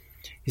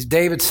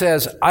 David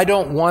says, I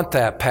don't want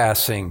that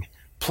passing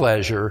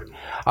pleasure.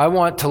 I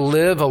want to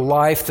live a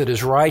life that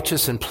is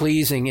righteous and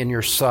pleasing in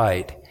your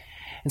sight.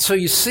 And so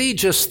you see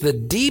just the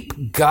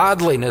deep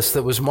godliness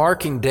that was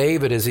marking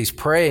David as he's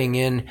praying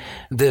in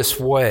this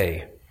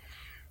way.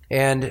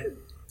 And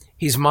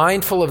he's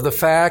mindful of the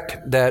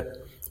fact that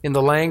in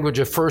the language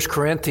of 1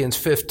 Corinthians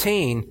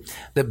 15,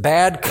 that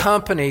bad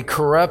company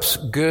corrupts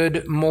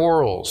good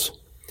morals.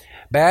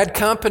 Bad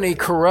company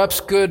corrupts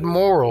good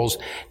morals.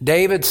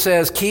 David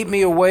says, keep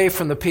me away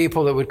from the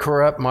people that would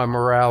corrupt my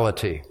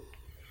morality.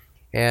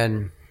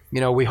 And,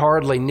 we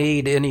hardly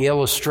need any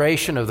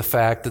illustration of the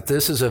fact that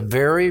this is a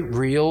very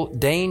real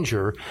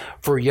danger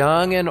for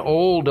young and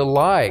old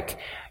alike.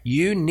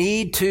 You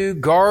need to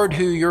guard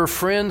who your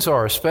friends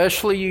are,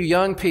 especially you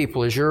young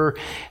people, as you're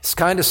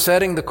kind of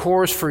setting the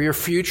course for your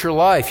future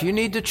life. You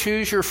need to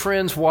choose your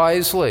friends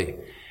wisely.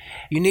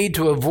 You need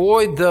to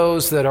avoid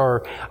those that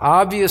are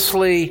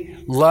obviously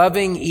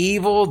loving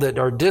evil, that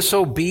are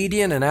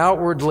disobedient and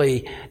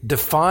outwardly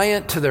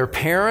defiant to their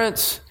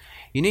parents.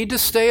 You need to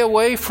stay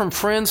away from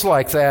friends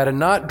like that and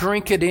not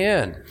drink it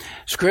in.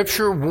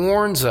 Scripture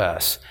warns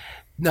us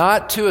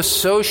not to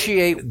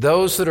associate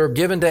those that are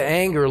given to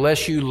anger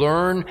lest you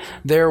learn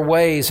their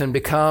ways and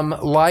become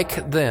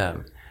like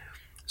them.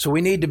 So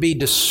we need to be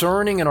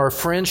discerning in our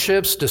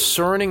friendships,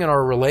 discerning in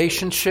our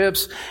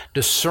relationships,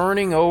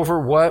 discerning over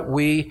what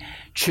we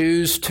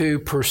choose to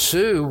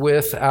pursue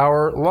with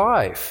our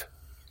life.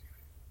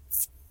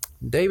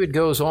 David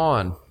goes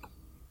on,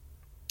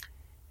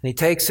 and he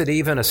takes it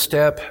even a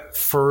step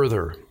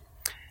further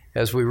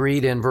as we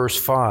read in verse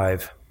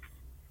 5.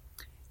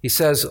 He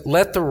says,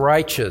 let the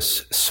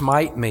righteous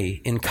smite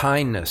me in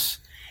kindness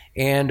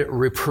and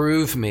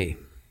reprove me.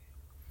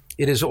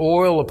 It is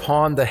oil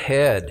upon the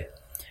head.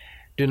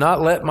 Do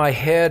not let my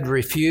head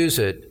refuse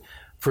it,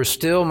 for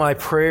still my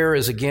prayer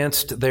is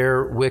against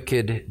their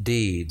wicked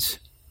deeds.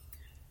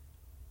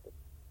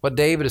 What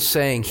David is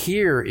saying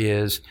here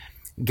is,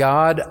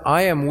 God,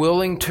 I am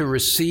willing to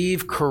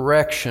receive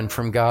correction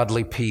from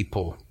godly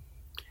people.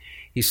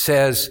 He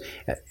says,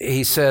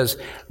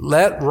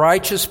 let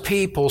righteous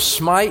people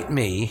smite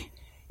me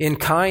in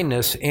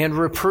kindness and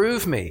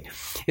reprove me.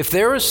 If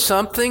there is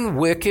something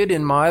wicked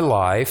in my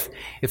life,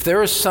 if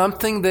there is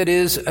something that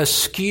is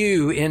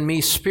askew in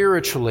me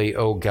spiritually,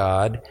 O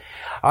God,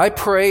 I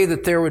pray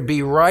that there would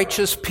be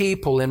righteous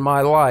people in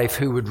my life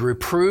who would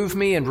reprove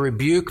me and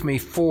rebuke me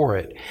for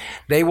it.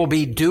 They will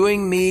be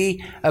doing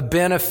me a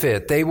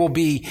benefit. They will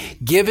be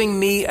giving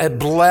me a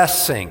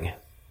blessing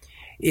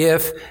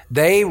if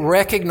they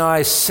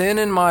recognize sin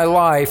in my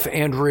life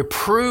and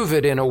reprove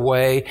it in a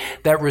way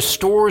that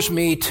restores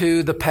me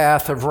to the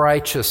path of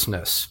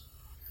righteousness.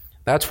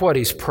 That's what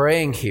he's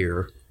praying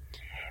here.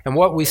 And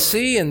what we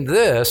see in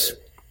this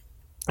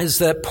is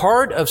that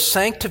part of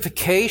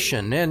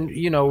sanctification, and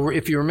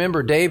if you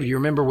remember David, you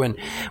remember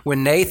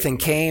when Nathan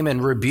came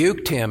and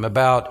rebuked him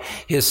about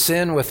his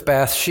sin with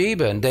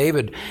Bathsheba, and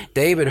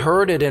David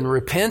heard it and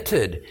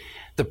repented.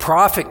 The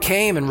prophet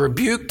came and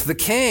rebuked the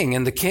king,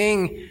 and the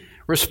king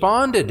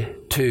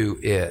responded to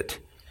it.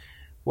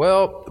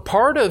 Well,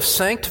 part of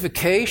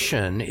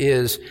sanctification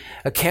is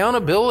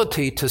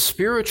accountability to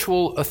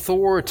spiritual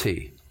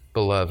authority,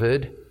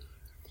 beloved.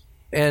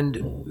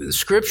 And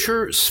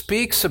Scripture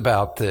speaks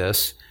about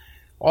this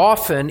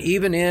often,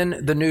 even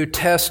in the New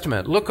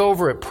Testament. Look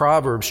over at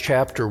Proverbs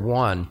chapter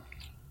 1.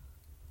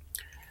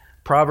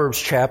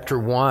 Proverbs chapter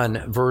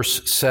 1,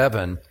 verse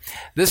 7.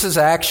 This is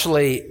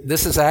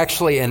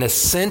actually an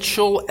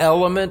essential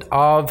element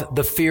of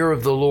the fear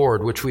of the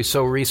Lord, which we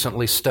so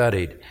recently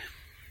studied.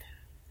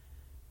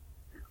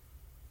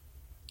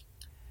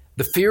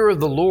 The fear of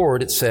the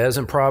Lord, it says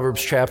in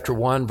Proverbs chapter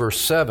 1, verse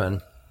 7,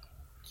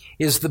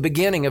 is the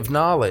beginning of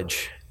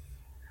knowledge.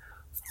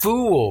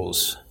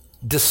 Fools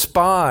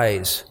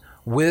despise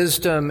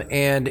wisdom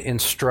and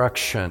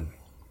instruction.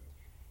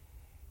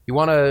 You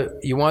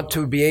want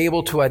to be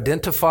able to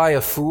identify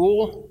a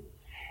fool?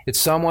 It's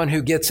someone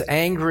who gets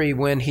angry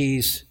when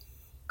he's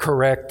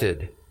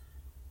corrected.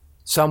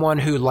 Someone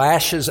who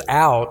lashes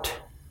out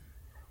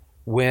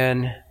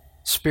when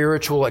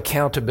spiritual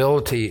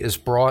accountability is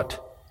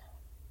brought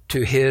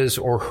to his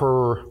or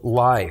her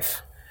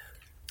life.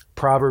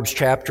 Proverbs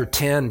chapter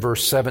 10,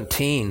 verse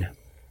 17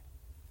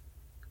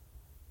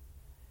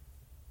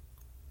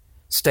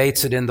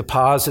 states it in the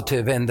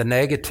positive and the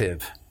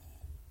negative.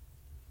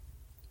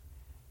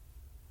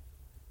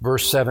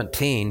 Verse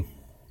 17,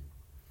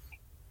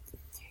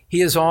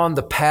 he is on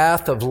the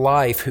path of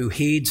life who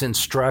heeds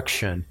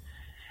instruction,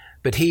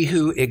 but he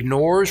who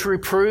ignores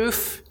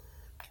reproof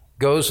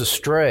goes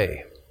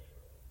astray.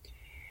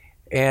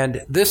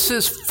 And this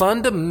is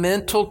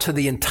fundamental to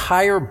the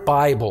entire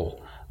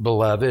Bible,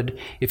 beloved.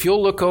 If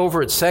you'll look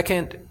over at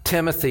 2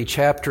 Timothy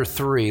chapter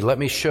 3, let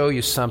me show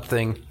you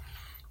something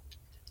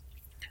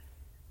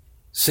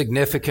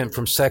significant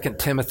from 2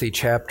 Timothy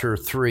chapter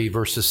 3,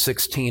 verses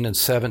 16 and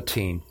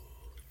 17.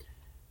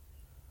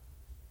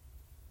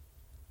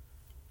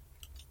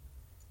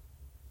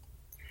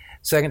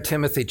 2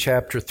 Timothy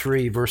chapter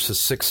 3, verses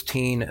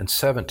 16 and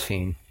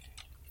 17.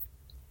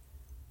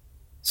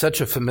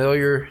 Such a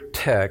familiar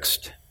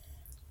text.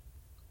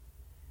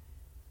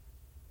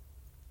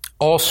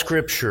 All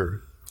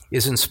Scripture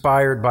is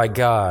inspired by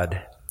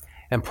God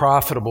and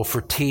profitable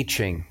for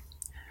teaching,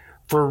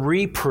 for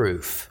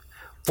reproof,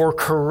 for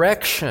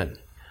correction,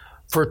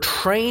 for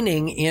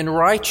training in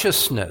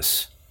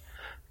righteousness.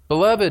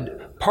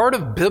 Beloved, part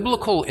of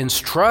biblical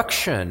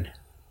instruction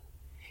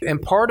and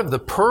part of the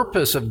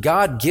purpose of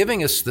God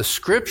giving us the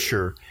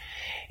Scripture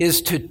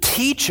is to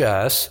teach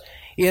us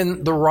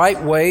in the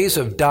right ways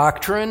of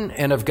doctrine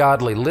and of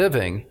godly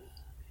living.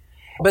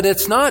 But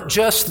it's not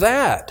just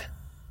that.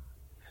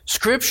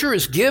 Scripture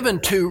is given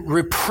to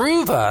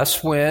reprove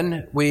us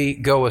when we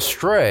go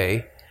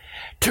astray,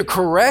 to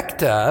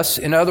correct us.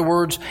 In other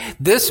words,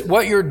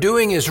 what you're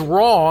doing is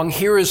wrong.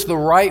 Here is the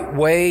right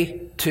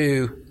way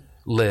to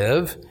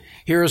live.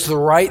 Here is the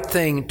right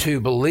thing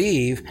to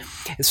believe,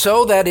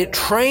 so that it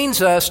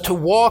trains us to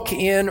walk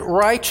in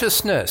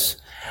righteousness.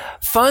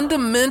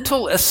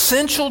 Fundamental,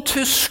 essential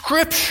to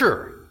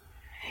Scripture,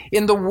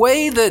 in the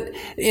way that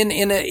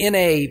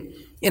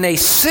in a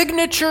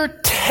signature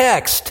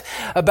text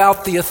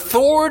about the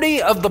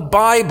authority of the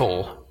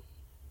Bible,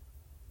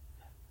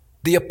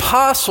 the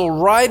apostle,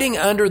 writing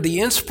under the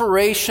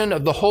inspiration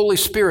of the Holy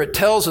Spirit,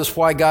 tells us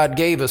why God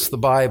gave us the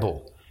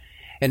Bible.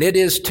 And it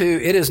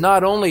is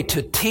not only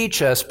to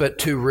teach us, but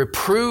to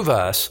reprove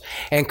us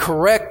and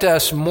correct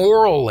us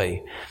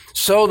morally,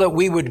 so that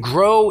we would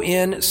grow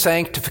in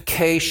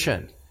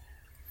sanctification.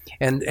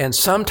 And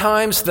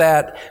sometimes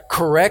that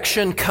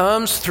correction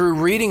comes through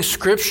reading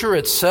Scripture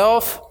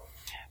itself,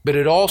 but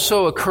it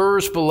also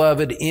occurs,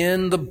 beloved,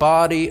 in the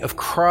body of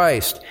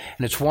Christ.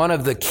 And it's one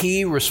of the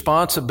key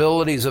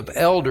responsibilities of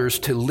elders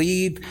to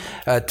lead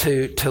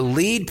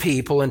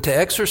people and to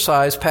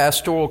exercise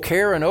pastoral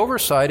care and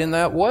oversight in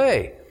that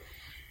way.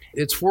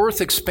 It's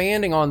worth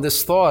expanding on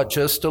this thought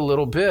just a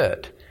little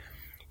bit.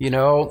 You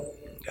know,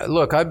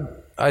 look,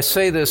 I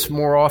say this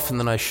more often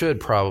than I should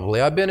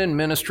probably. I've been in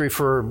ministry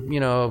for,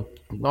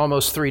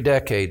 almost 3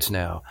 decades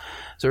now.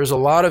 So there's a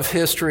lot of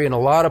history and a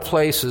lot of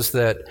places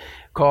that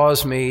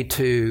cause me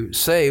to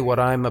say what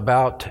I'm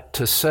about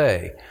to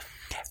say.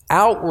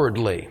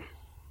 Outwardly,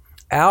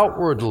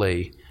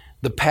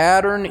 the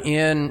pattern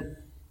in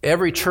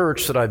every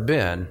church that I've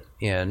been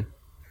in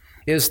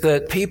is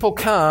that people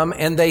come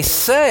and they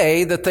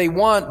say that they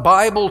want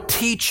Bible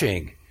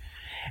teaching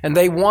and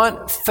they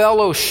want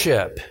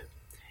fellowship.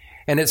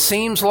 And it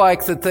seems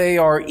like that they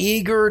are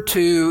eager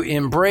to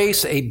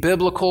embrace a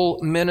biblical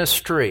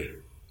ministry.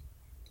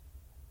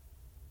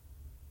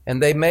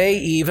 And they may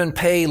even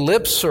pay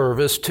lip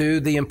service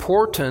to the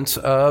importance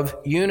of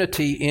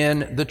unity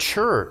in the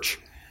church.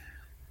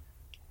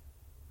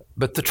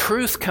 But the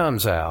truth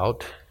comes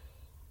out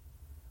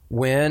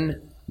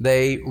when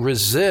they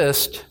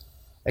resist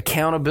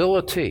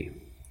accountability,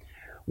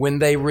 when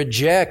they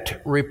reject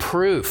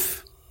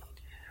reproof,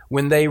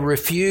 when they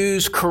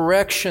refuse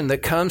correction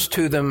that comes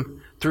to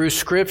them through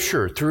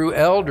Scripture, through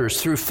elders,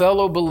 through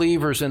fellow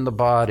believers in the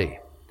body.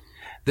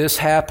 This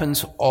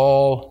happens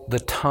all the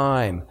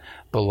time,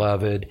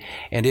 beloved,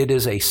 and it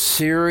is a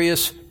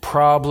serious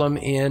problem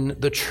in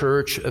the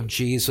Church of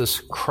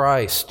Jesus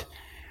Christ.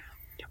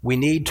 We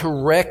need to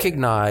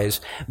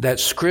recognize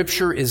that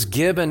Scripture is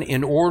given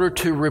in order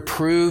to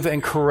reprove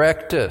and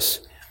correct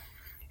us.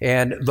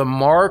 And the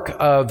mark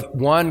of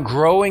one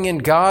growing in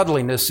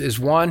godliness is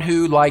one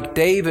who, like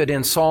David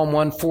in Psalm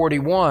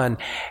 141,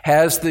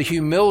 has the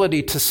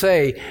humility to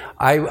say,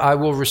 I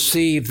will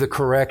receive the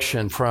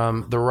correction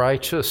from the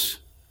righteous.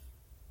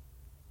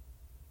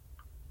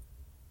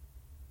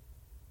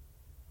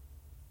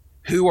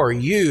 Who are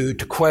you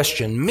to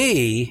question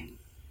me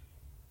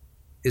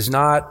is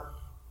not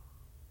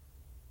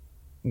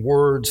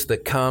words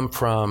that come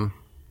from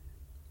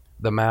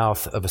the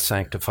mouth of a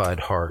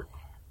sanctified heart.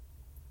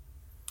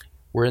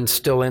 We're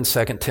still in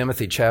 2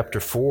 Timothy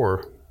chapter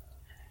 4.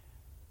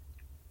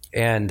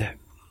 And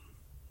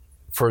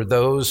for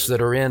those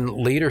that are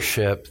in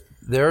leadership,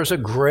 there's a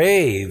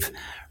grave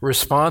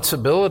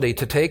responsibility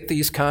to take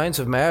these kinds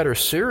of matters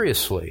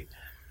seriously.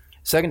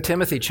 2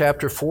 Timothy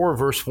chapter 4,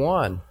 verse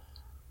 1.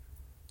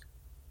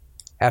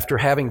 After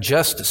having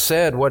just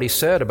said what he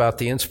said about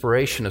the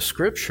inspiration of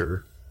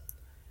Scripture,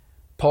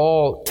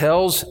 Paul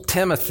tells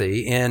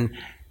Timothy in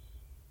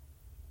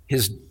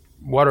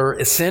what are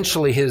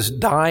essentially his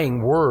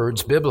dying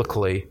words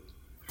biblically.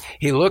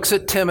 He looks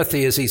at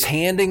Timothy as he's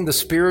handing the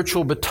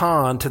spiritual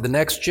baton to the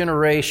next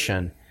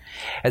generation.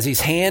 As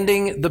he's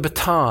handing the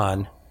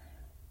baton,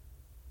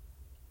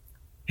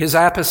 his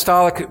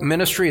apostolic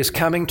ministry is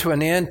coming to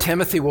an end.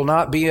 Timothy will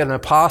not be an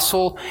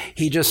apostle.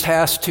 He just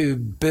has to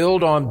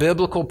build on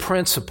biblical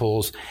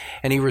principles.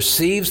 And he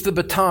receives the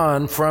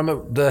baton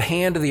from the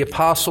hand of the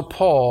apostle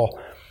Paul.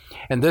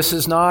 And this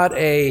is not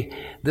a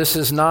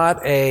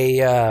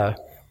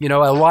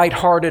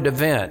lighthearted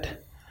event.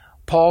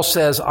 Paul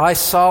says, I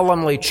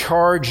solemnly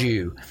charge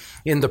you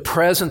in the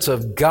presence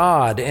of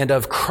God and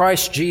of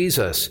Christ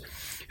Jesus,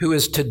 who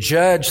is to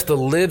judge the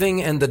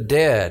living and the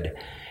dead,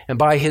 and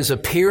by his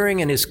appearing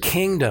in his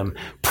kingdom,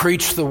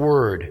 preach the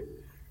word.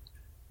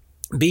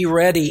 Be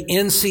ready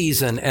in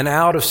season and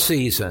out of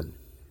season.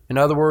 In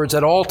other words,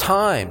 at all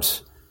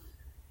times.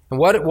 And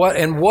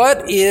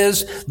what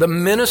is the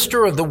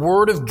minister of the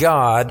Word of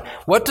God?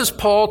 What does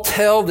Paul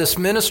tell this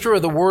minister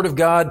of the Word of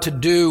God to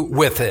do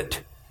with it?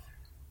 He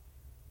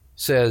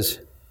says,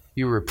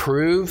 you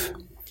reprove,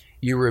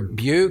 you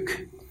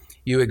rebuke,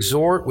 you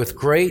exhort with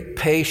great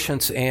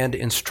patience and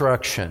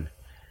instruction. And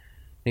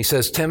he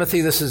says,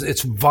 Timothy,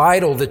 it's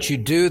vital that you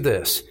do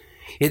this.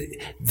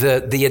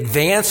 The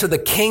advance of the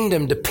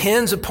kingdom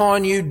depends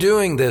upon you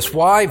doing this.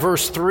 Why?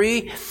 Verse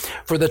 3,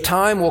 for the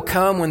time will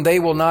come when they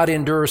will not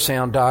endure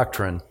sound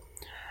doctrine,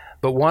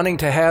 but wanting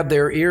to have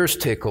their ears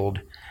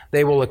tickled,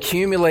 they will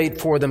accumulate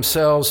for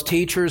themselves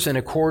teachers in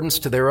accordance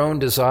to their own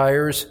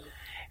desires,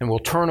 and will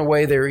turn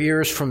away their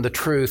ears from the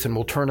truth and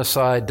will turn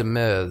aside to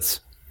myths.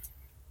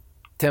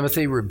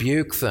 Timothy,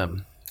 rebuke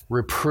them,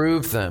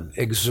 reprove them,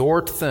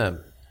 exhort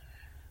them.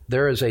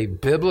 There is a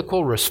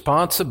biblical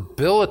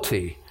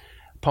responsibility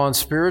upon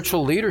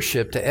spiritual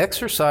leadership to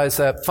exercise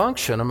that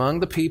function among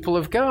the people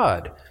of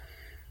God.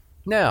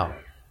 Now,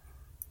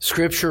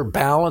 Scripture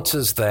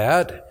balances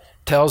that,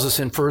 tells us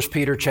in 1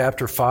 Peter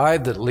chapter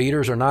 5 that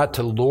leaders are not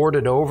to lord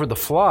it over the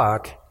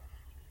flock,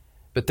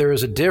 but there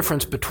is a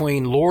difference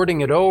between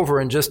lording it over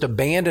and just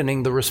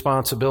abandoning the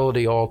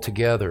responsibility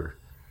altogether.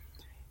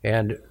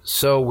 And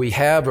so we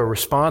have a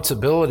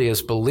responsibility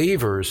as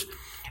believers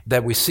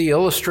that we see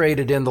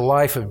illustrated in the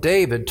life of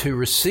David to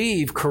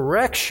receive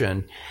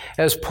correction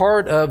as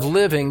part of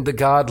living the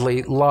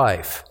godly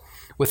life.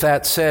 With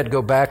that said,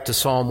 go back to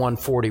Psalm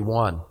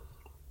 141.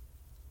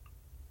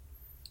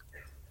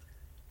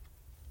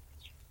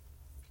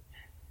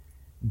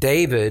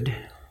 David,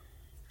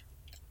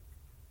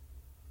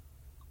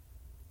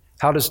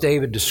 how does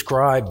David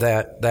describe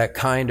that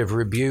kind of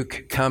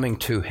rebuke coming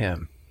to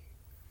him?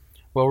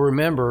 Well,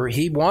 remember,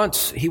 he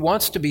wants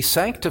to be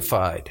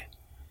sanctified.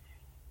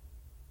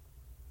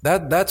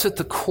 That's at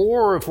the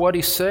core of what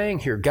he's saying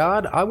here.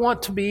 God, I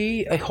want to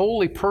be a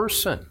holy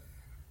person.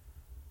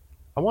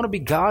 I want to be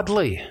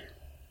godly.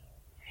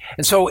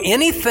 And so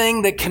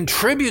anything that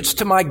contributes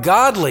to my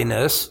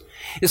godliness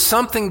is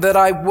something that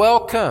I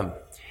welcome,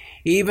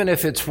 even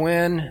if it's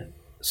when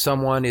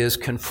someone is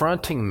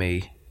confronting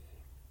me.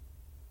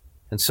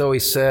 And so he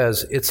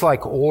says, it's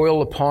like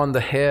oil upon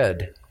the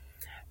head.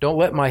 Don't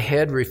let my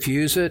head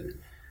refuse it,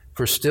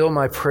 for still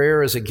my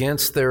prayer is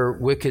against their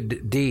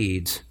wicked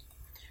deeds.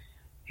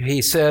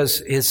 It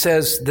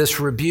says, this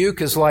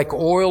rebuke is like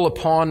oil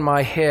upon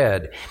my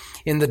head.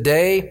 In the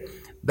day,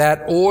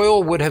 that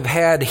oil would have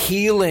had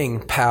healing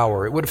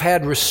power. It would have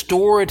had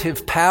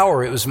restorative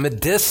power. It was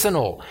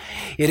medicinal.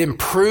 It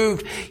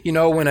improved,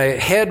 when a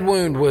head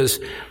wound was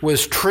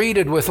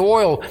treated with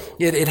oil,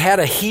 it had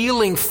a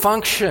healing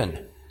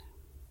function.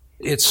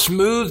 It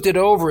smoothed it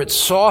over. It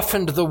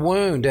softened the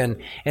wound and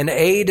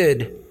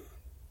aided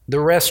the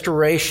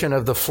restoration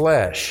of the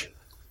flesh.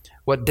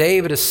 What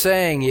David is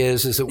saying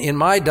is that in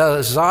my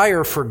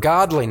desire for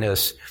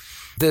godliness,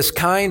 this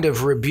kind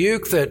of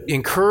rebuke that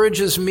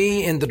encourages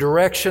me in the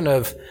direction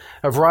of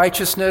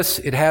righteousness,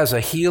 it has a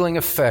healing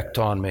effect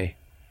on me.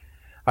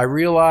 I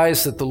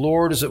realize that the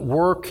Lord is at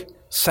work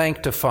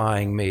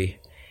sanctifying me,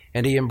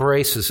 and He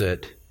embraces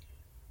it.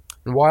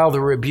 And while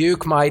the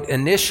rebuke might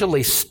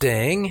initially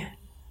sting,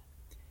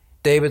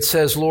 David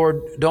says,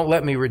 Lord, don't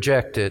let me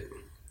reject it.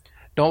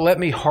 Don't let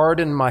me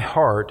harden my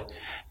heart.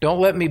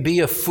 Don't let me be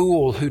a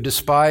fool who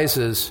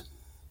despises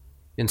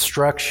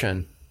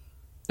instruction.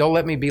 Don't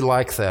let me be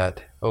like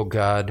that, oh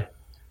God,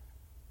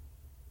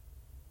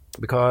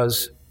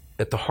 because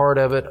at the heart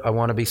of it, I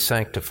want to be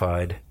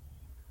sanctified.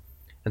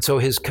 And so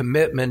his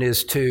commitment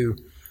is to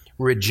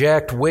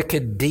reject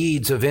wicked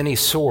deeds of any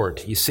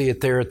sort. You see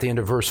it there at the end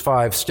of verse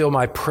 5. Still,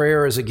 my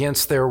prayer is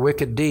against their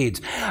wicked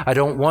deeds. I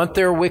don't want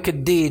their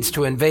wicked deeds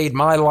to invade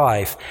my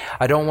life.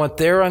 I don't want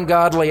their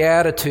ungodly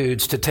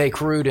attitudes to take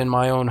root in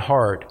my own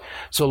heart.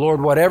 So,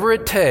 Lord, whatever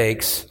it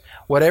takes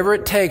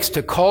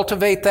to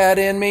cultivate that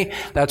in me,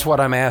 that's what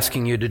I'm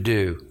asking you to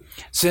do.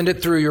 Send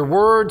it through your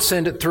word,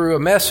 send it through a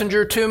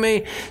messenger to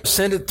me,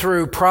 send it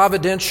through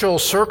providential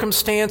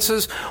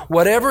circumstances.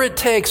 Whatever it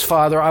takes,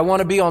 Father, I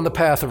want to be on the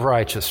path of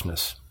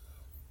righteousness.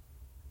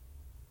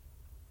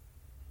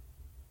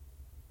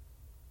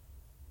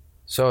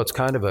 So it's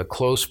kind of a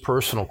close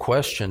personal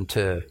question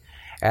to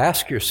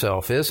ask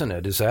yourself, isn't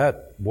it? Is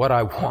that what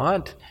I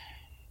want?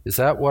 Is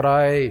that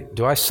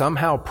do I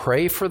somehow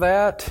pray for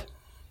that?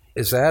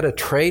 Is that a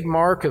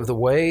trademark of the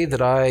way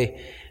that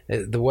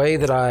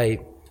I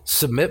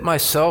submit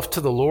myself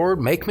to the Lord?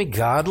 Make me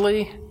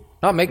godly,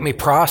 not make me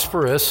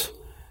prosperous,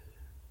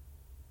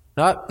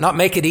 not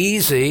make it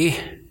easy,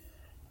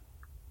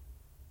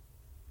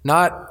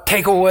 not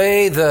take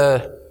away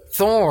the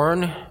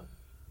thorn.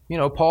 You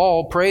know,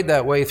 Paul prayed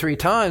that way 3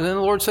 times, and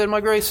the Lord said, my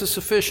grace is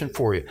sufficient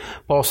for you.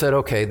 Paul said,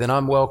 okay, then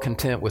I'm well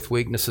content with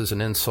weaknesses and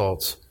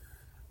insults.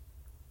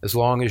 As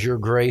long as your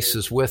grace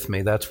is with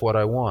me, that's what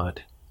I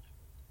want.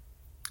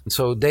 And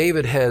so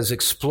David has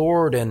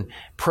explored and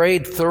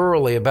prayed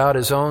thoroughly about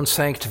his own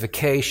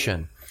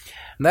sanctification.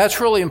 And that's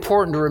really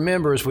important to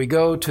remember as we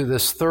go to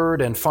this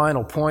third and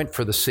final point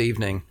for this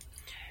evening.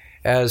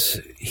 As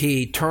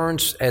he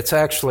turns, it's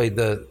actually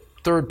the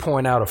third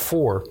point out of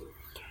 4.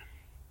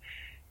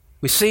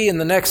 We see in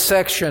the next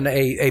section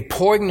a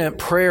poignant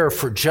prayer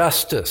for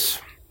justice.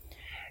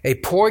 A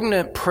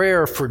poignant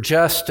prayer for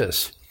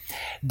justice.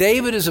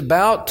 David is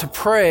about to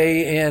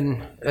pray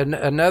in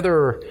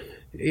another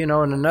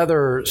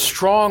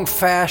strong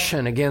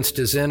fashion against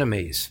his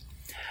enemies.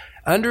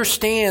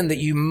 Understand that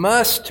you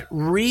must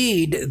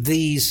read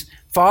these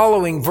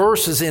following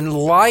verses in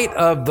light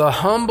of the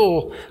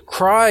humble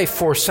cry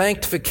for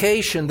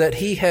sanctification that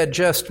he had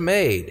just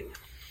made.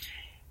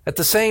 At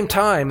the same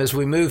time, as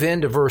we move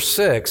into verse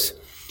 6,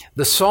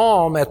 the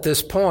psalm at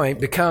this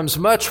point becomes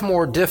much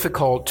more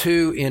difficult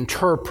to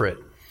interpret.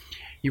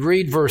 You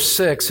read verse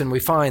 6 and we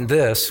find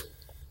this.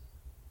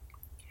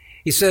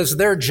 He says,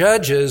 their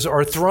judges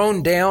are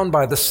thrown down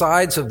by the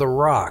sides of the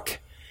rock,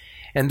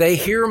 and they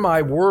hear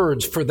my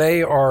words, for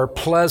they are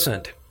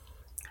pleasant.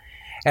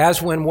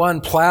 As when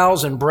one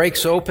plows and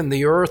breaks open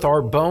the earth,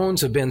 our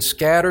bones have been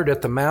scattered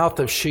at the mouth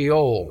of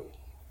Sheol.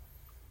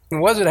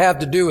 And what does it have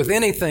to do with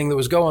anything that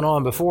was going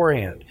on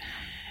beforehand?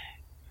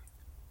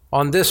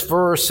 On this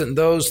verse and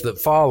those that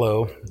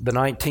follow, the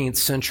 19th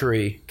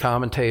century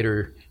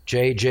commentator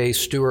J.J.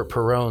 Stewart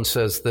Perrone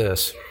says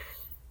this.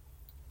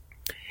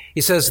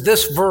 He says,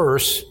 this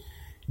verse,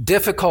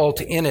 difficult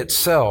in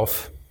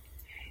itself,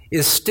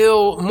 is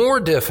still more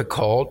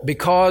difficult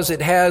because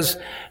it has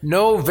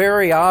no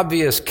very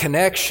obvious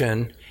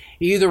connection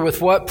either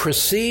with what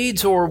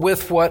precedes or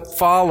with what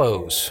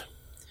follows.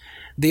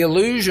 The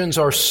allusions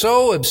are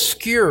so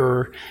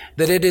obscure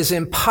that it is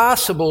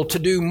impossible to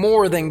do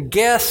more than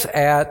guess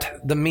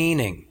at the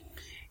meaning.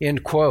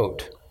 End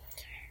quote.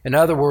 In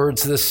other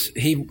words,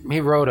 he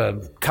wrote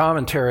a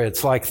commentary,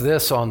 it's like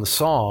this on the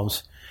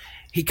Psalms.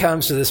 He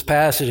comes to this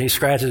passage, he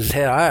scratches his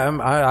head.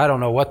 I don't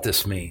know what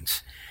this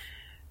means.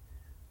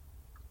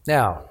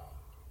 Now,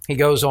 he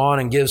goes on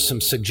and gives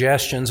some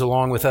suggestions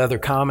along with other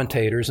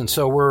commentators, and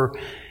so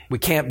we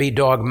can't be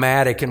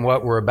dogmatic in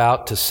what we're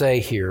about to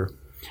say here.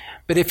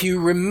 But if you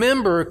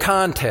remember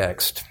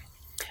context,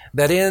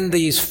 that in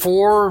these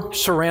 4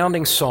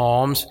 surrounding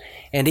psalms,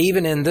 and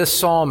even in this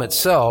psalm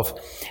itself,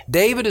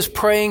 David is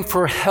praying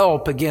for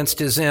help against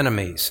his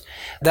enemies.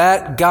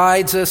 That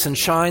guides us and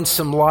shines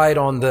some light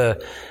on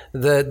the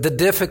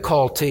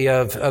difficulty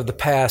of the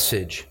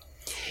passage.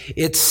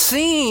 It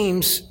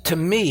seems to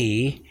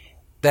me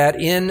that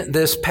in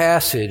this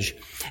passage,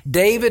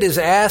 David is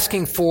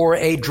asking for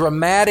a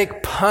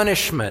dramatic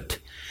punishment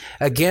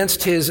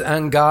against his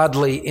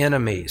ungodly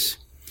enemies.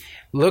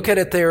 Look at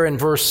it there in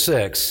verse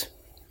 6.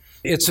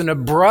 It's an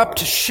abrupt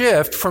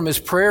shift from his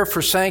prayer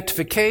for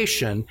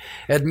sanctification,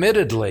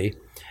 admittedly.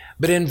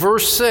 But in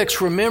verse 6,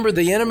 remember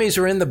the enemies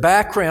are in the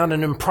background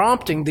and are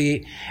prompting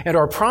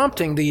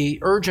the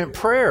urgent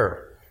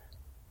prayer.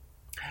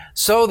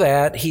 So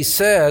that, he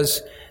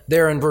says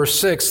there in verse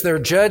 6, their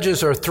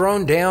judges are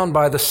thrown down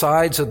by the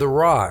sides of the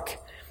rock.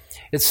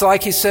 It's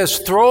like he says,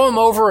 throw them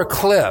over a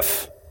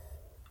cliff.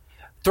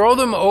 Throw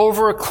them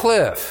over a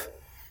cliff.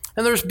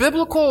 And there's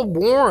biblical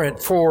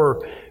warrant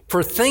for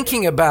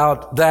thinking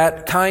about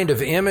that kind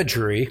of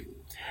imagery.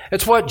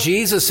 It's what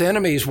Jesus'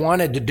 enemies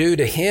wanted to do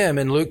to him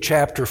in Luke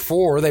chapter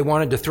 4. They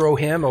wanted to throw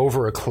him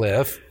over a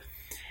cliff.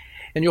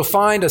 And you'll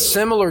find a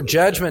similar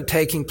judgment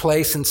taking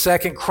place in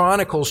 2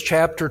 Chronicles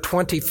chapter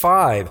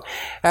 25.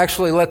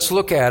 Actually, let's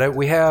look at it.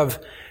 We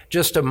have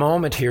just a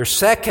moment here.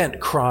 2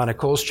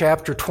 Chronicles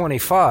chapter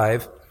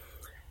 25,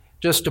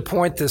 just to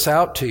point this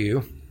out to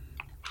you.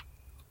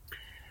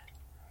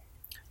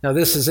 Now,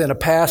 this is in a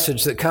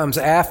passage that comes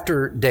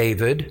after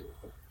David.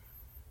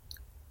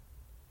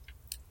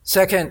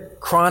 2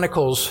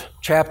 Chronicles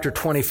chapter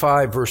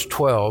 25, verse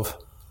 12.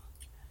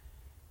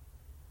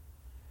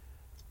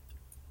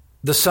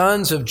 The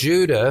sons of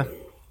Judah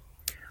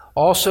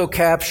also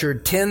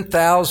captured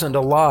 10,000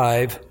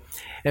 alive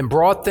and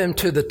brought them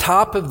to the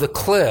top of the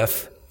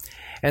cliff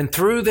and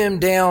threw them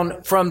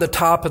down from the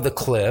top of the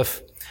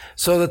cliff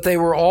so that they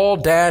were all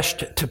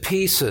dashed to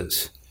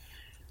pieces.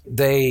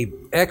 They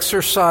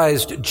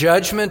exercised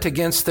judgment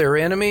against their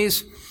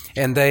enemies,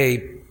 and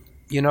they,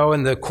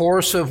 in the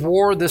course of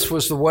war, this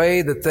was the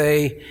way that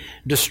they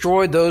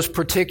destroyed those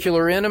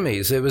particular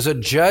enemies. It was a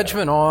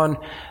judgment on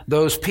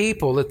those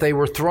people that they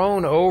were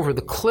thrown over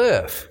the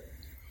cliff.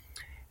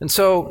 And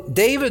so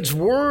David's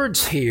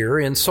words here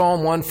in Psalm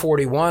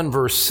 141,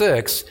 verse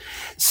 6,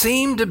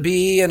 seem to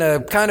be in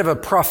a kind of a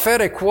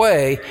prophetic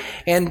way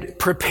and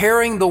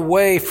preparing the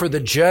way for the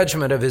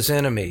judgment of his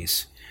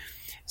enemies.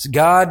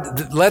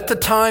 God, let the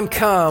time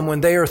come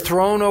when they are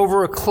thrown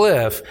over a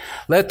cliff.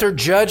 Let their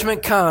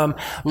judgment come.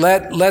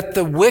 Let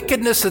the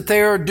wickedness that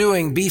they are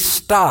doing be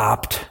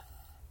stopped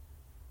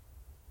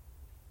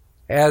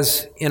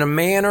as in a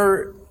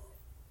manner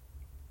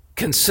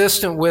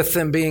consistent with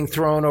them being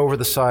thrown over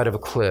the side of a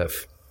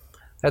cliff.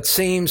 That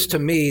seems to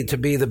me to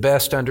be the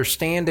best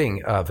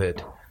understanding of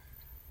it.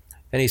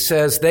 And he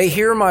says, they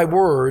hear my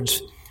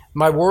words.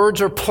 My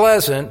words are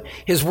pleasant.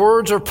 His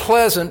words are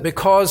pleasant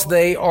because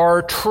they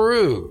are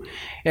true.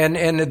 And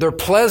they're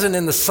pleasant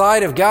in the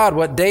sight of God.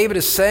 What David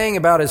is saying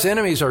about his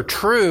enemies are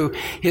true.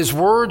 His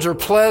words are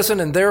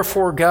pleasant, and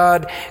therefore,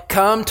 God,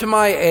 come to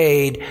my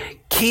aid.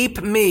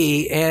 Keep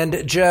me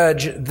and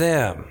judge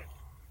them.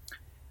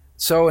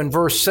 So in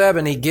verse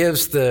 7, he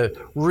gives the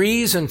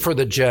reason for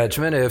the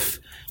judgment, if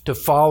to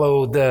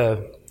follow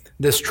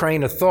this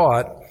train of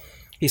thought.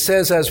 He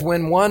says, as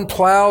when one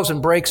plows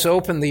and breaks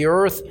open the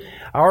earth,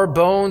 our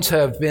bones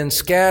have been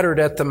scattered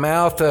at the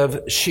mouth of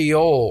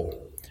Sheol.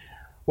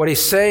 What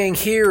he's saying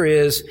here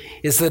is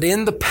that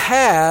in the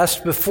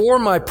past, before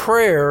my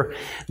prayer,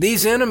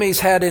 these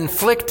enemies had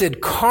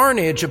inflicted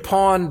carnage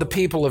upon the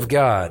people of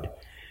God.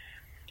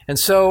 And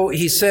so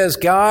he says,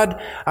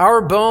 God,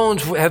 our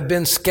bones have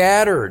been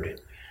scattered.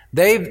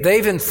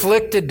 They've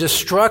inflicted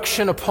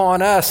destruction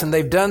upon us, and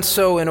they've done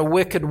so in a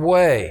wicked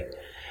way.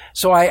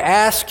 So I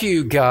ask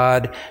you,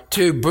 God,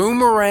 to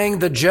boomerang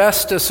the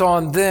justice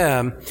on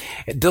them,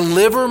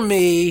 deliver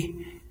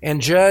me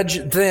and judge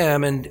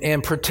them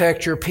and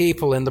protect your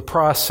people in the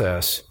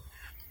process.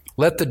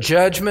 Let the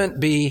judgment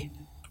be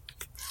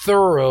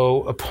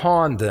thorough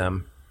upon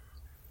them.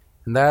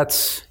 And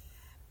that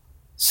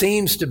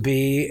seems to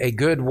be a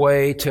good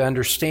way to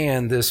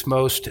understand this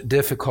most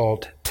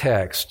difficult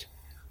text.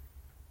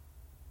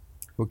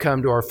 We'll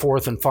come to our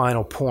fourth and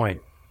final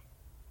point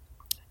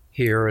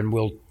here, and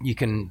you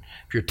can,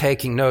 if you're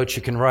taking notes,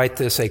 you can write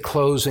this: a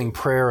closing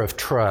prayer of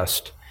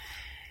trust.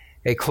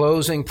 A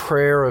closing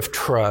prayer of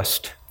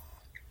trust.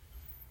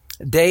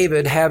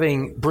 David,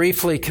 having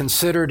briefly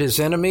considered his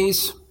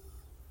enemies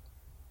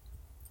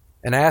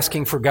and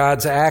asking for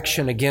God's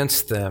action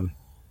against them,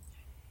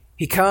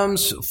 he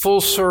comes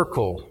full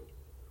circle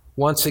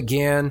once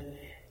again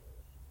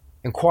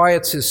and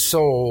quiets his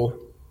soul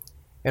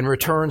and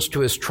returns to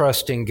his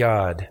trust in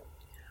God.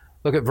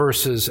 Look at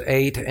verses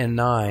 8 and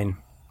 9.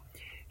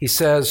 He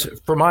says,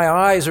 for my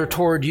eyes are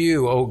toward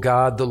you, O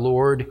God the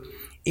Lord.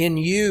 In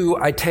you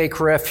I take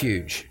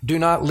refuge. Do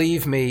not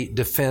leave me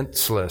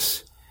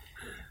defenseless.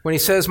 When he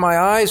says, my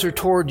eyes are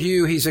toward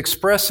you, he's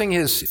expressing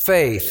his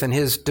faith and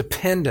his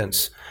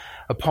dependence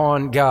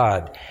upon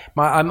God.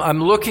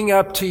 I'm looking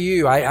up to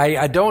you.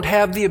 I don't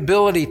have the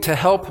ability to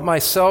help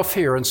myself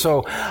here, and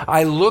so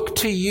I look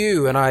to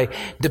you and I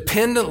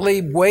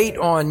dependently wait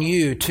on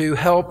you to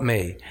help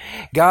me.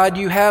 God,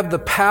 you have the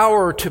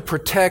power to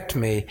protect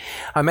me.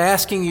 I'm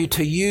asking you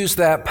to use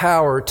that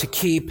power to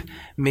keep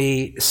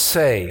me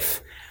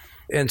safe.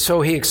 And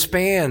so he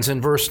expands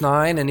in verse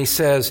 9 and he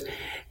says,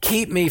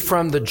 keep me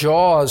from the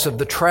jaws of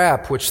the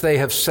trap which they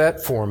have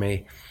set for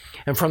me,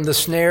 and from the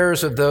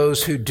snares of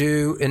those who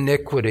do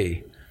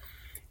iniquity.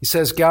 He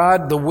says,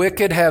 God, the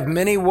wicked have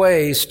many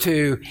ways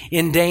to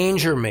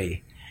endanger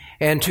me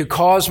and to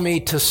cause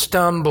me to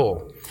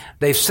stumble.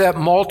 They've set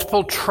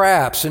multiple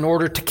traps in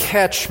order to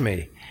catch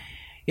me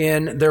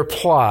in their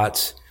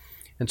plots.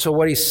 And so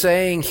what he's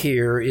saying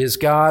here is,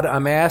 God,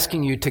 I'm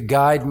asking you to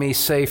guide me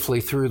safely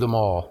through them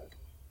all.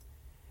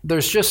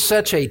 There's just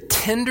such a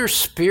tender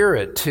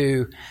spirit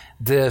to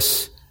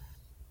this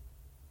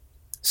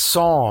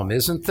psalm,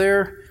 isn't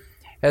there?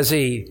 As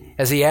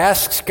he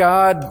asks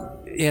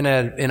God in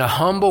a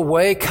humble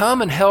way,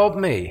 come and help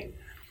me.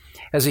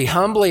 As he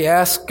humbly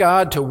asks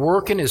God to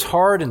work in his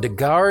heart and to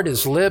guard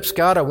his lips,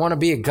 God, I want to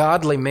be a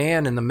godly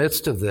man in the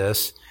midst of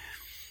this.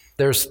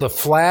 There's the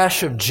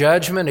flash of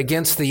judgment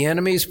against the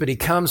enemies, but he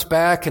comes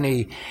back and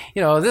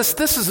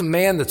this is a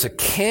man that's a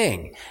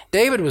king.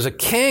 David was a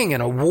king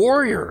and a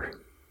warrior.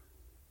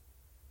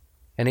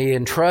 And he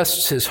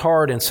entrusts his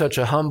heart in such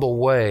a humble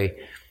way,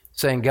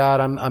 saying, God,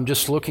 I'm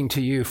just looking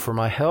to you for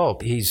my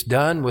help. He's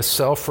done with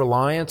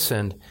self-reliance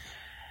and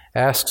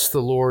asks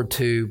the Lord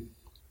to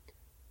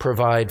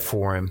provide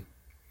for him.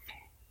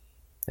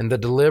 And the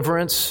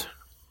deliverance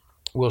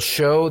will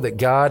show that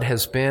God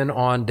has been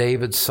on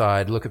David's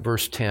side. Look at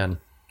verse 10.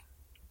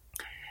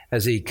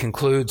 As he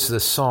concludes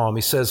this psalm,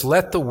 he says,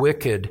 let the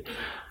wicked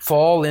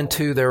fall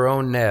into their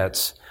own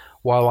nets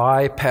while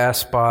I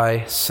pass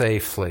by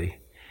safely.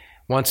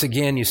 Once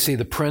again, you see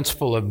the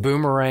principle of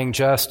boomerang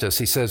justice.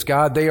 He says,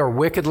 God, they are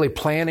wickedly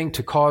planning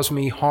to cause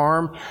me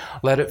harm.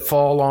 Let it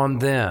fall on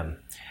them.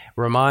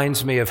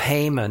 Reminds me of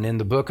Haman in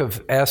the book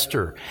of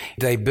Esther.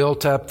 They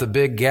built up the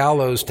big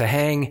gallows to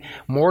hang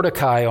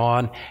Mordecai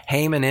on.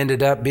 Haman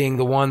ended up being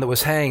the one that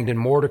was hanged, and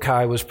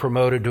Mordecai was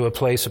promoted to a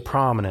place of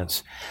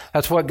prominence.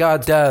 That's what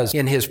God does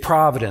in his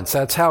providence.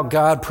 That's how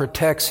God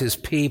protects his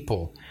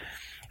people.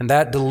 And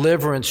that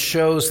deliverance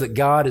shows that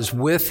God is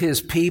with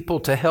his people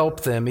to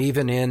help them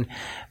even in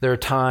their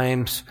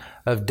times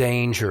of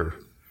danger.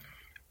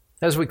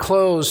 As we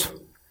close,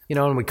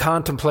 and we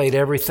contemplate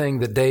everything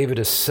that David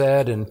has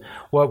said and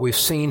what we've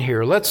seen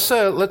here,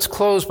 let's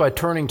close by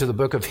turning to the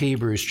book of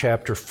Hebrews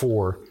chapter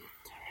 4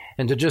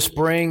 and to just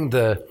bring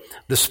the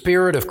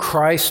Spirit of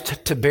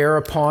Christ to bear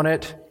upon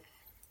it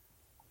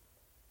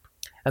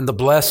and the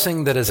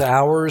blessing that is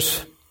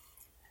ours,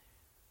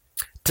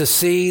 to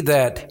see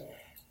that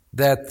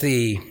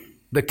the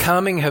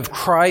coming of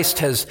Christ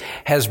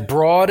has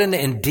broadened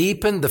and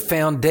deepened the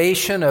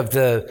foundation of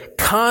the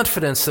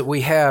confidence that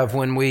we have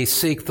when we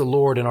seek the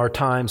Lord in our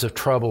times of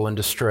trouble and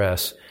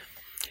distress.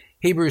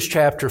 Hebrews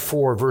chapter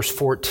 4, verse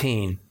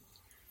 14,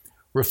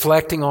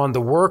 reflecting on the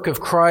work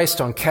of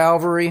Christ on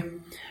Calvary,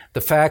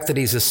 the fact that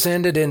he's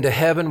ascended into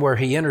heaven where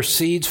he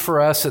intercedes for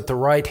us at the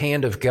right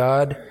hand of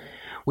God.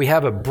 We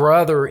have a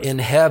brother in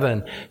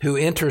heaven who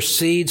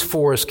intercedes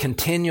for us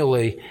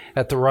continually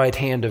at the right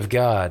hand of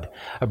God.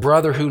 A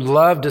brother who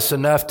loved us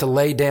enough to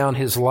lay down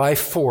his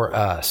life for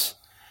us.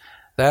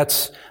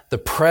 That's the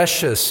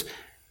precious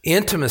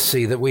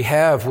intimacy that we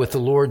have with the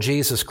Lord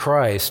Jesus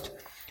Christ,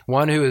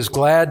 one who is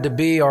glad to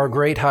be our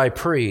great high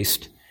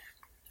priest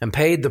and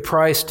paid the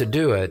price to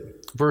do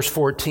it. Verse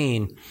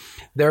 14,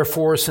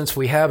 therefore, since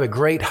we have a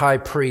great high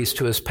priest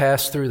who has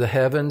passed through the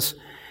heavens,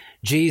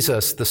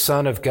 Jesus, the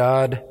Son of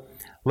God,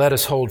 let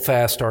us hold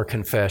fast our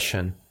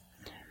confession.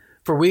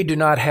 For we do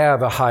not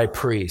have a high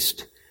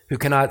priest who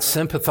cannot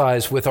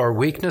sympathize with our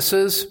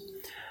weaknesses,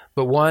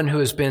 but one who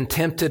has been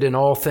tempted in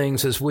all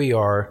things as we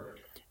are,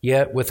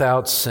 yet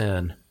without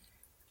sin.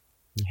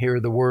 And here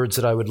are the words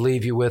that I would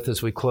leave you with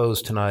as we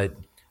close tonight,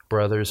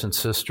 brothers and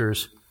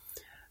sisters.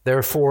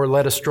 Therefore,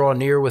 let us draw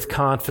near with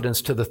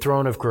confidence to the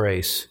throne of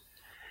grace,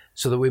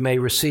 so that we may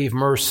receive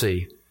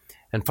mercy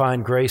and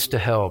find grace to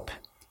help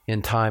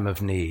in time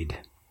of need.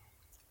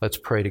 Let's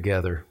pray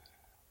together.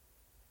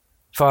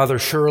 Father,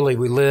 surely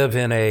we live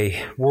in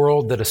a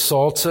world that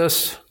assaults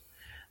us,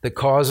 that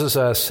causes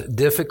us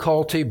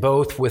difficulty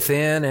both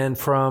within and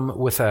from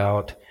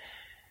without.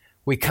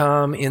 We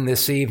come in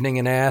this evening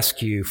and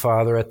ask you,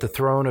 Father, at the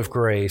throne of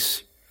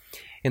grace,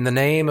 in the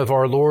name of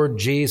our Lord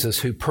Jesus,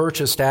 who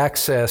purchased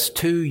access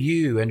to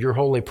you and your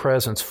holy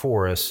presence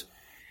for us,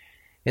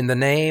 in the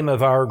name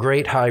of our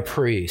great high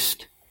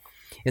priest,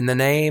 in the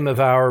name of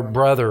our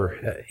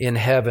brother in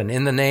heaven,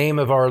 in the name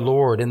of our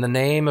Lord, in the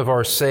name of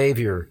our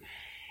Savior,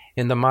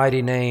 in the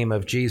mighty name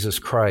of Jesus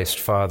Christ,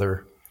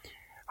 Father,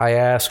 I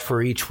ask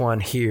for each one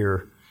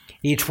here,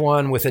 each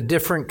one with a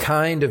different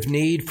kind of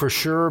need for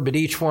sure, but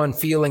each one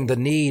feeling the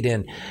need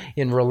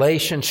in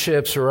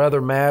relationships or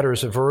other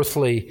matters of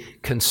earthly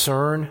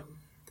concern.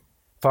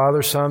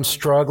 Father, some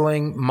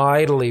struggling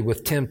mightily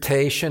with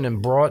temptation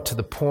and brought to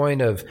the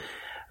point of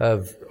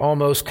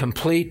almost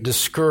complete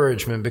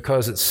discouragement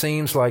because it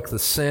seems like the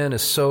sin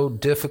is so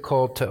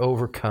difficult to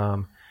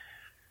overcome,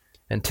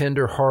 and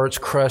tender hearts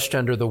crushed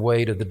under the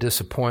weight of the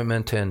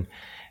disappointment and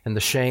the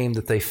shame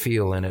that they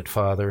feel in it,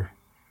 Father.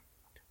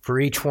 For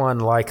each one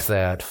like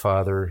that,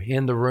 Father,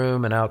 in the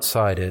room and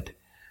outside it,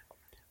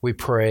 we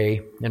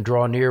pray and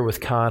draw near with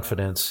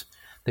confidence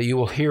that you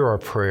will hear our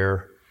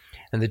prayer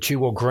and that you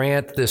will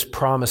grant this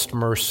promised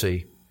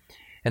mercy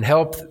and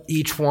help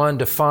each one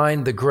to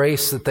find the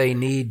grace that they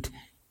need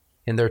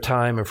in their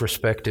time of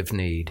respective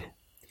need.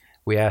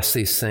 We ask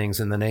these things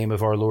in the name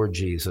of our Lord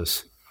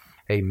Jesus.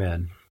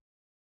 Amen.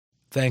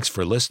 Thanks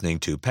for listening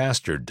to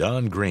Pastor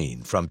Don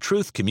Green from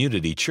Truth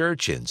Community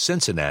Church in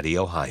Cincinnati,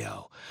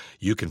 Ohio.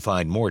 You can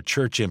find more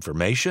church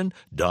information,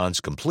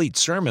 Don's complete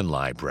sermon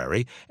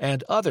library,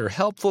 and other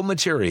helpful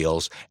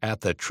materials at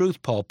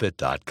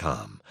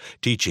thetruthpulpit.com,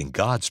 teaching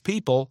God's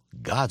people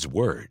God's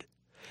Word.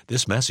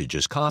 This message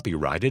is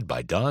copyrighted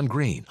by Don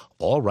Green,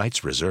 all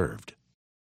rights reserved.